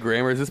there any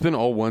grammar? Has this been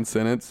all one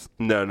sentence?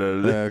 No.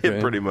 Okay.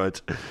 Pretty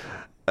much.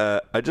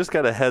 I just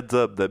got a heads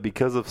up that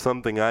because of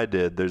something I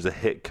did, there's a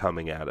hit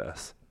coming at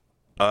us.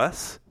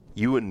 Us?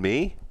 You and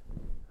me?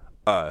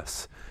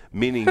 Us.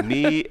 Meaning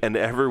me and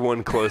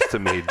everyone close to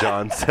me,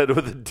 John said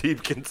with a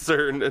deep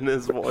concern in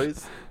his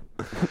voice.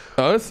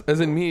 Us? As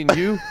in me and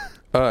you?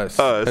 Us.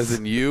 Us. As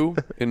in you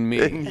and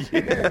me.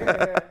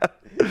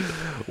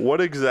 What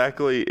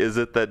exactly is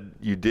it that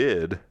you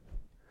did?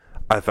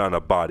 I found a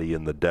body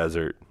in the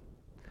desert.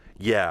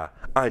 Yeah,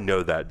 I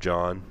know that,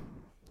 John.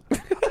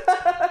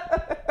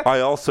 I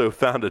also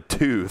found a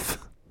tooth.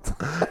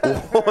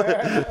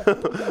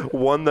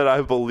 One that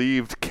I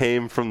believed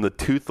came from the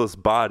toothless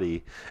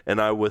body, and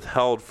I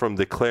withheld from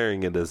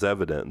declaring it as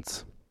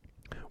evidence.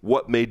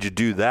 What made you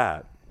do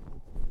that?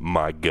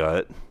 My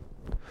gut.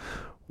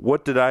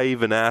 What did I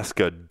even ask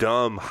a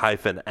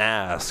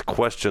dumb-ass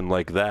question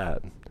like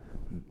that?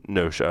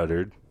 Nosh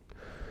uttered.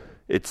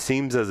 It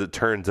seems, as it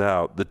turns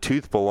out, the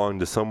tooth belonged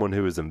to someone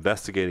who is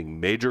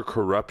investigating major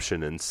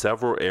corruption in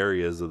several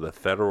areas of the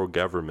federal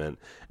government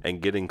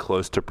and getting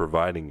close to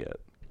providing it.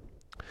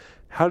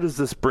 How does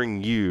this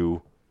bring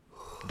you,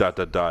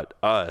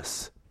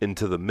 us,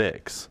 into the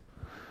mix?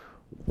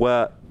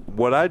 Well,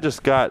 what I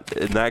just got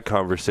in that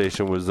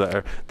conversation was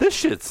that this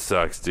shit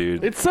sucks,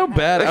 dude. It's so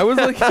bad. I was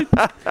like,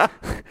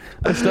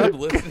 I stopped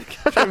listening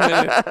for a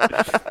minute.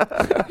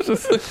 I was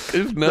just like,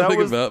 there's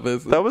nothing about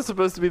this. That was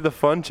supposed to be the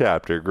fun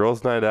chapter,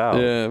 Girls' Night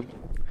Out. Yeah.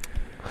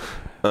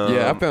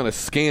 Yeah, I found a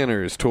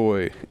scanner's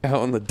toy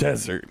out in the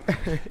desert.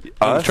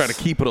 I was trying to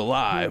keep it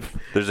alive.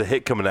 There's a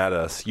hit coming at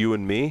us. You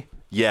and me?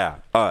 Yeah,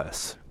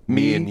 us.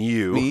 Me and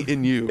you. Me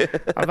and you.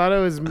 I thought it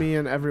was me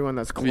and everyone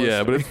that's close.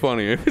 Yeah, but it's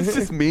funny. It's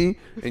just me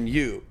and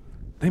you.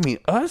 They mean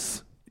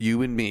us,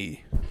 you and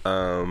me.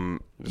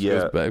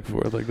 Yeah. Goes back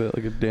and forth like that,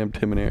 like a damn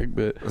Tim and Eric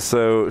bit.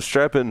 So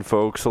strap in,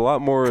 folks. A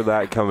lot more of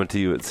that coming to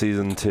you at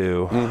season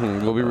 2.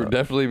 Mm-hmm. We'll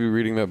definitely be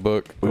reading that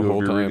book the We will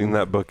whole be time. reading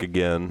that book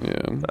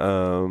again.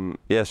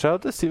 Yeah. Shout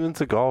out to Steven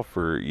Seagal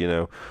for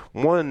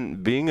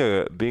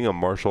being a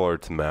martial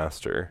arts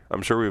master.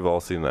 I'm sure we've all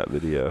seen that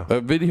video.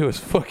 That video is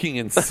fucking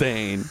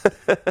insane.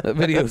 That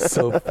video is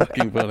so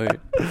fucking funny.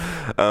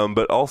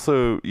 But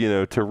also,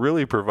 to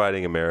really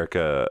providing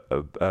America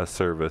a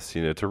service.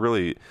 To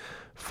really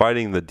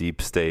fighting the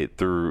deep state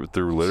through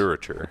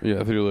literature.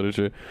 Yeah, through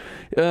literature.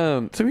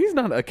 So he's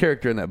not a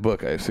character in that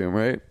book, I assume,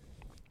 right?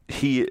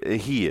 He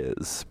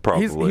is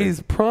probably.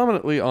 He's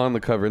prominently on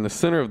the cover, in the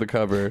center of the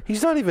cover.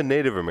 He's not even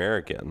Native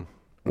American.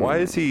 Why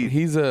is he?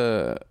 He's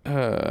isn't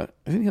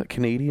he like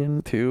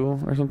Canadian too,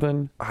 or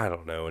something? I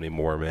don't know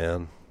anymore,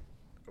 man.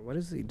 What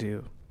does he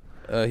do?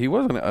 He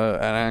wasn't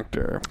an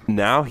actor.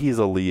 Now he's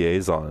a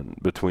liaison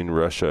between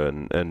Russia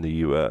and the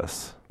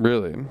U.S.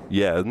 Really?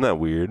 Yeah, isn't that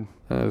weird?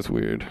 That is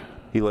weird.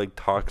 He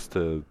talks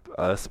to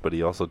us, but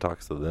he also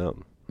talks to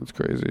them. That's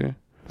crazy.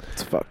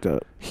 It's fucked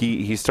up.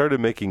 He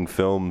started making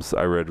films.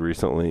 I read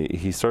recently.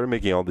 He started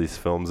making all these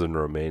films in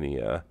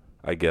Romania.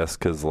 I guess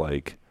because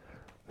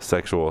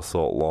sexual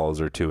assault laws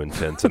are too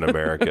intense in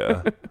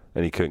America,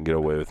 and he couldn't get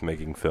away with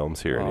making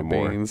films here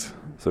anymore. Beans.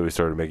 So he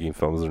started making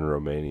films in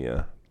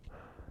Romania.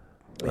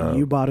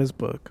 You bought his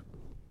book.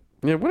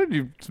 Yeah, what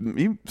did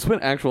you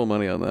spent actual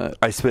money on that?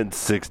 I spent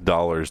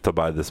 $6 to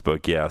buy this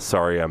book. Yeah,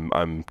 sorry,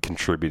 I'm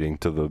contributing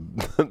to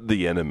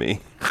the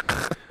enemy.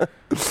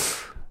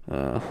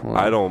 Well,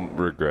 I don't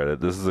regret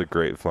it. This is a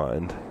great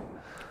find.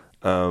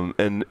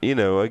 And,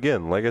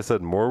 again, like I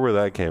said, more where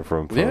that came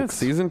from, folks. Yeah,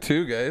 season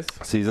 2, guys.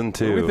 Season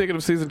 2. What are we thinking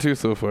of season 2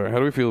 so far? How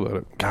do we feel about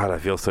it? God, I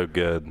feel so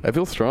good. I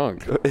feel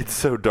strong. It's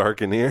so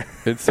dark in here.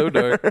 It's so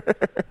dark.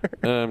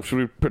 Should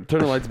we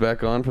turn the lights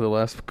back on for the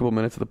last couple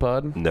minutes of the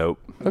pod? Nope.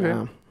 Okay.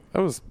 Yeah.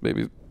 That was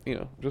maybe,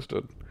 just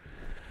a...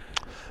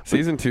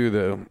 Season 2,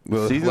 though.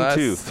 Season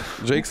 2.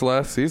 Jake's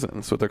last season.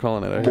 That's what they're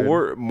calling it. I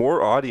heard.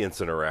 More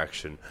audience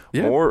interaction.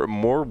 Yeah.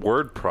 More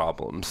word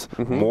problems.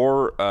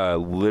 More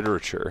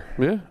literature.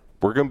 Yeah.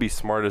 We're going to be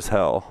smart as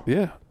hell.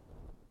 Yeah.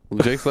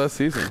 Jake's last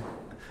season.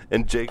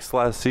 And Jake's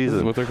last season.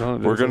 This is what they're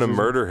calling it. We're Jake's going to last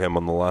murder him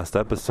on the last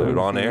episode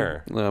on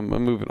air. I'm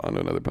moving on to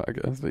another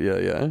podcast. But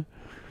yeah.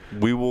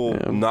 We will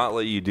not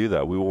let you do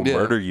that. We will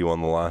murder you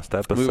on the last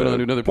episode. Moving on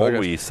to another Won't podcast.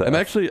 we, Seth?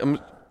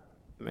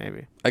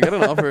 Maybe. I got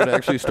an offer to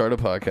actually start a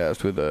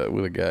podcast with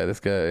a guy. This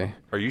guy.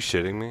 Are you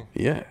shitting me?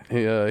 Yeah.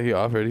 He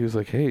offered. He was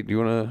like, "Hey, do you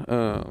want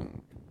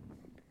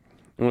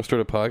to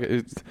start a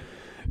podcast?"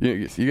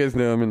 You guys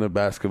know I'm into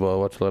basketball. I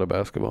watch a lot of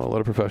basketball, a lot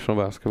of professional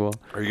basketball.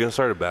 Are you going to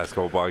start a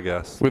basketball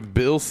podcast? With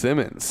Bill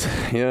Simmons.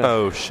 Yeah.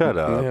 Oh, shut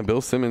up. Yeah,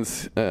 Bill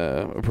Simmons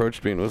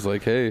approached me and was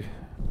like, "Hey,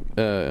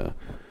 oh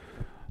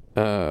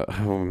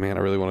man,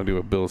 I really want to do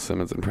a Bill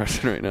Simmons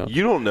impression right now."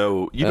 You don't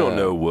know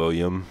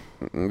William.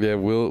 Yeah,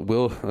 Will.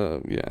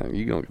 Yeah,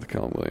 you don't get to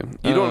call him William.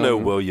 You don't know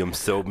William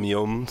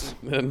Silmiums.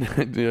 I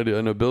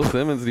know Bill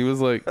Simmons. And he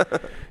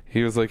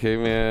was like, "Hey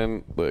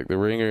man, like the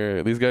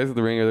Ringer, these guys at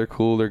the Ringer, they're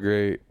cool, they're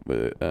great,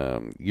 but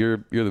you're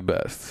the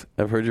best.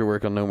 I've heard your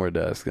work on No More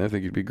Desk, and I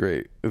think you'd be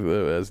great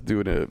as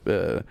doing a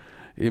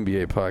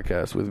NBA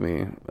podcast with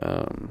me.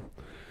 We're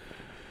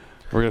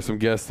gonna have some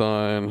guests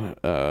on.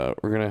 We're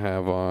gonna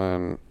have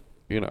on,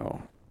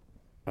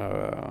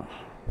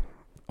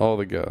 all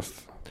the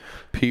guests."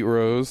 Pete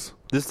Rose.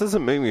 This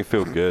doesn't make me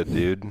feel good,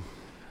 dude.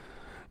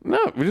 No,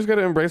 we just got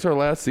to embrace our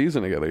last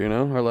season together,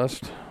 our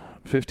last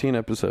 15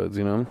 episodes,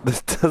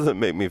 This doesn't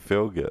make me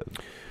feel good.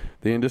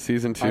 The end of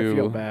season 2. I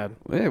feel bad.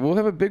 Yeah, we'll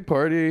have a big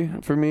party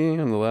for me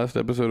on the last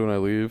episode when I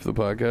leave the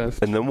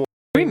podcast. And then we'll...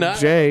 we not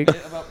Jake.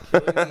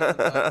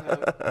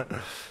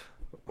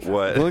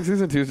 What? Well,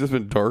 season 2 has just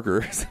been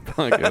darker. It's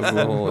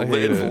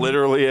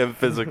literally and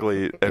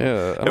physically.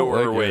 Yeah, I don't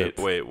like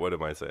wait, what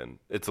am I saying?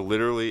 It's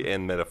literally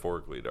and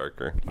metaphorically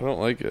darker. I don't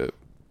like it.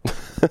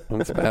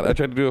 It's bad. I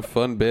tried to do a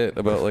fun bit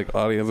about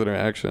audience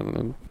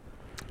interaction.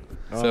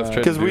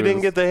 Because we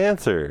didn't get the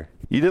answer.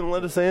 You didn't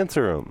let us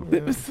answer them.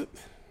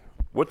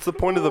 What's the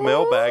point of the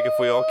mailbag if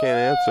we all can't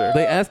answer?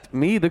 They asked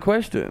me the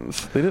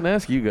questions. They didn't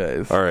ask you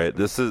guys. All right,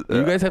 this is...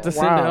 you guys have to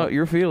send out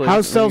your feelings. How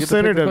and you get to pick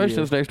self-centered the of you.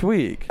 questions next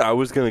week. I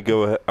was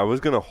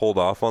gonna hold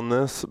off on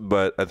this,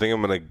 but I think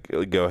I'm gonna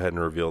go ahead and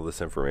reveal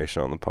this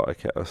information on the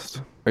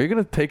podcast. Are you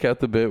going to take out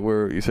the bit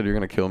where you said you're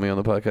going to kill me on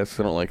the podcast? 'Cause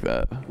I don't like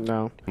that.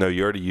 No. No,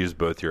 you already used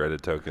both your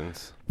edit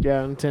tokens.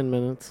 Yeah, in 10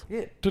 minutes.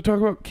 Yeah, to talk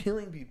about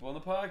killing people on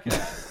the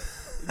podcast.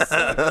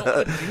 I don't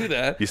want to do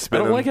that. You I spin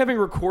don't them. like having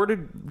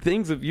recorded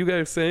things of you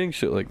guys saying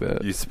shit like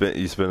that. You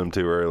spin them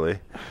too early.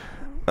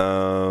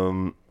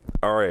 All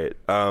right.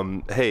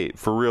 Hey,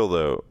 for real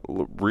though,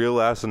 real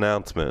ass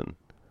announcement.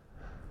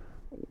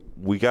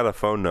 We got a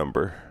phone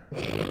number.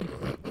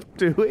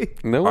 Do we?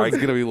 No one's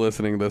going to be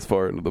listening this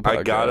far into the podcast.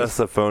 I got us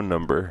a phone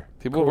number.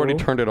 People have already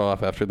turned it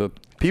off after the...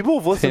 People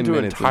have listened 10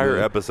 to minutes entire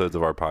of it. episodes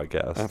of our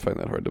podcast. I find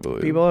that hard to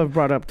believe. People have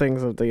brought up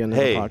things at the end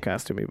Hey. of the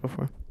podcast to me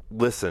before.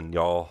 Listen,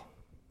 y'all.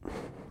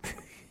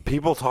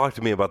 People talk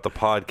to me about the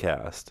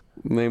podcast.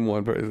 Name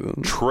one person.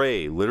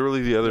 Trey,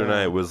 literally the other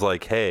night, was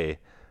like, hey,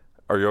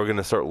 are y'all going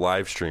to start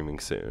live streaming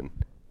soon?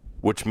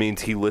 Which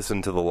means he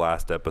listened to the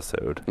last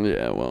episode.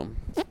 Yeah, well...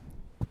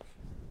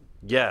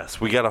 Yes,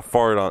 we got a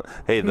fart on.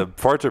 Hey, the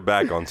farts are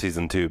back on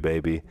season 2,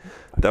 baby.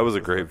 That was a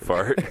great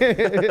fart.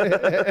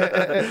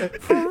 Hey,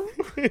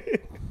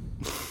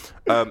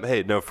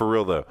 no, for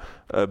real though.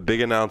 A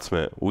big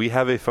announcement. We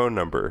have a phone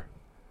number.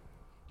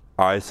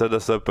 I set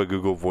us up a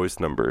Google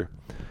Voice number.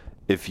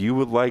 If you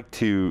would like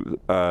to,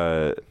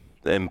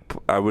 and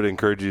I would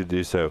encourage you to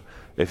do so.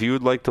 If you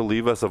would like to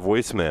leave us a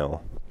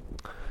voicemail,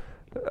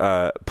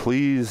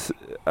 please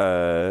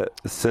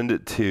send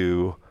it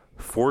to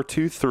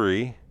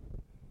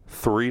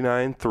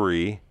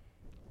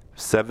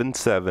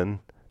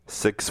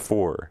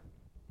 423-393-7764.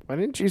 Why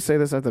didn't you say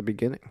this at the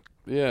beginning?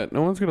 Yeah,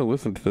 no one's going to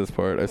listen to this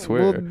part, I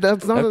swear. Well,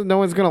 that's not that no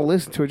one's going to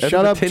listen to it. After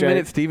Shut the up,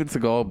 10-minute Jake. Steven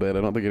Seagal bit,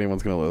 I don't think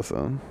anyone's going to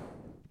listen.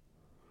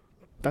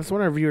 That's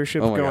when our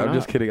viewership's Oh my going God, up. I'm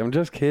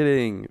just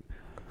kidding.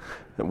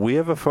 We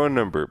have a phone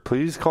number.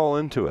 Please call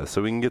into us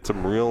so we can get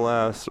some real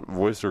ass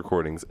voice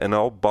recordings, and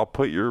I'll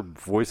put your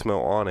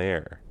voicemail on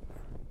air.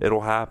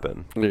 It'll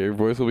happen. Yeah, your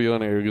voice will be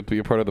on air. You'll get to be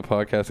a part of the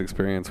podcast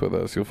experience with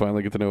us. You'll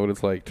finally get to know what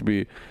it's like to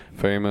be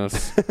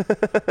famous.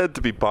 To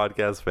be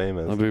podcast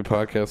famous. I'll be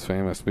podcast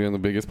famous. Be on the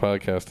biggest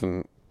podcast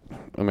in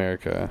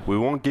America. We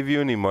won't give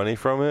you any money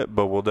from it,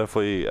 but we'll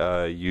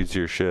definitely use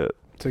your shit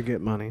to get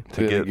money.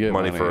 to get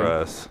money for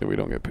us. Yeah, we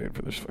don't get paid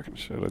for this fucking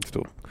shit.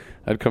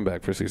 I'd come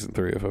back for season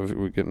 3 if I was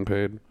getting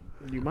paid.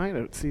 You might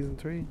at season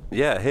 3.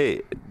 Yeah,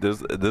 hey,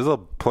 there's a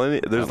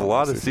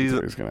lot of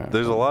seasons.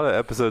 There's a lot of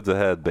episodes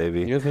ahead,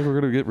 baby. You guys think we're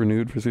gonna get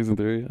renewed for season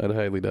 3? I'd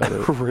highly doubt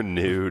it.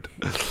 Renewed.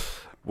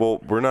 Well,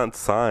 we're not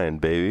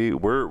signed, baby.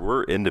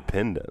 We're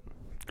independent.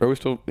 Are we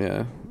still?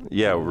 Yeah.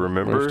 Yeah,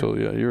 remember? We're still.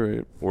 Yeah, you're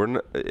right. We're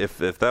not, if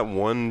that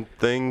one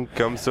thing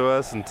comes to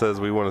us and says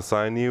we want to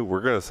sign you,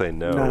 we're gonna say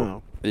no.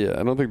 No, Yeah,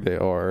 I don't think they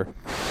are.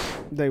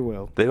 they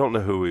will. They don't know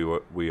who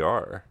we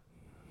are.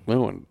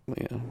 No one.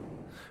 Yeah.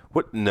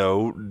 What?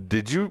 No.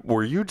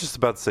 Were you just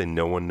about to say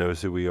no one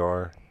knows who we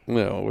are?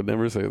 No, I would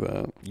never say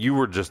that. You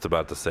were just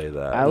about to say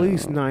that. At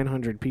least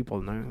 900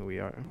 people know who we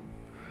are.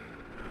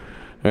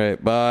 All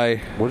right.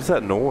 Bye. What is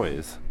that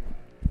noise?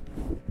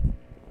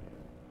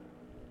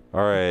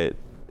 All right.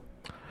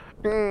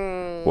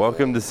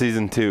 Welcome to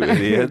season 2,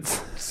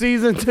 idiots.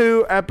 Season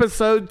 2,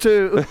 episode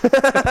 2. It's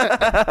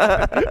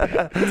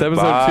episode 2.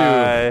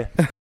 Bye.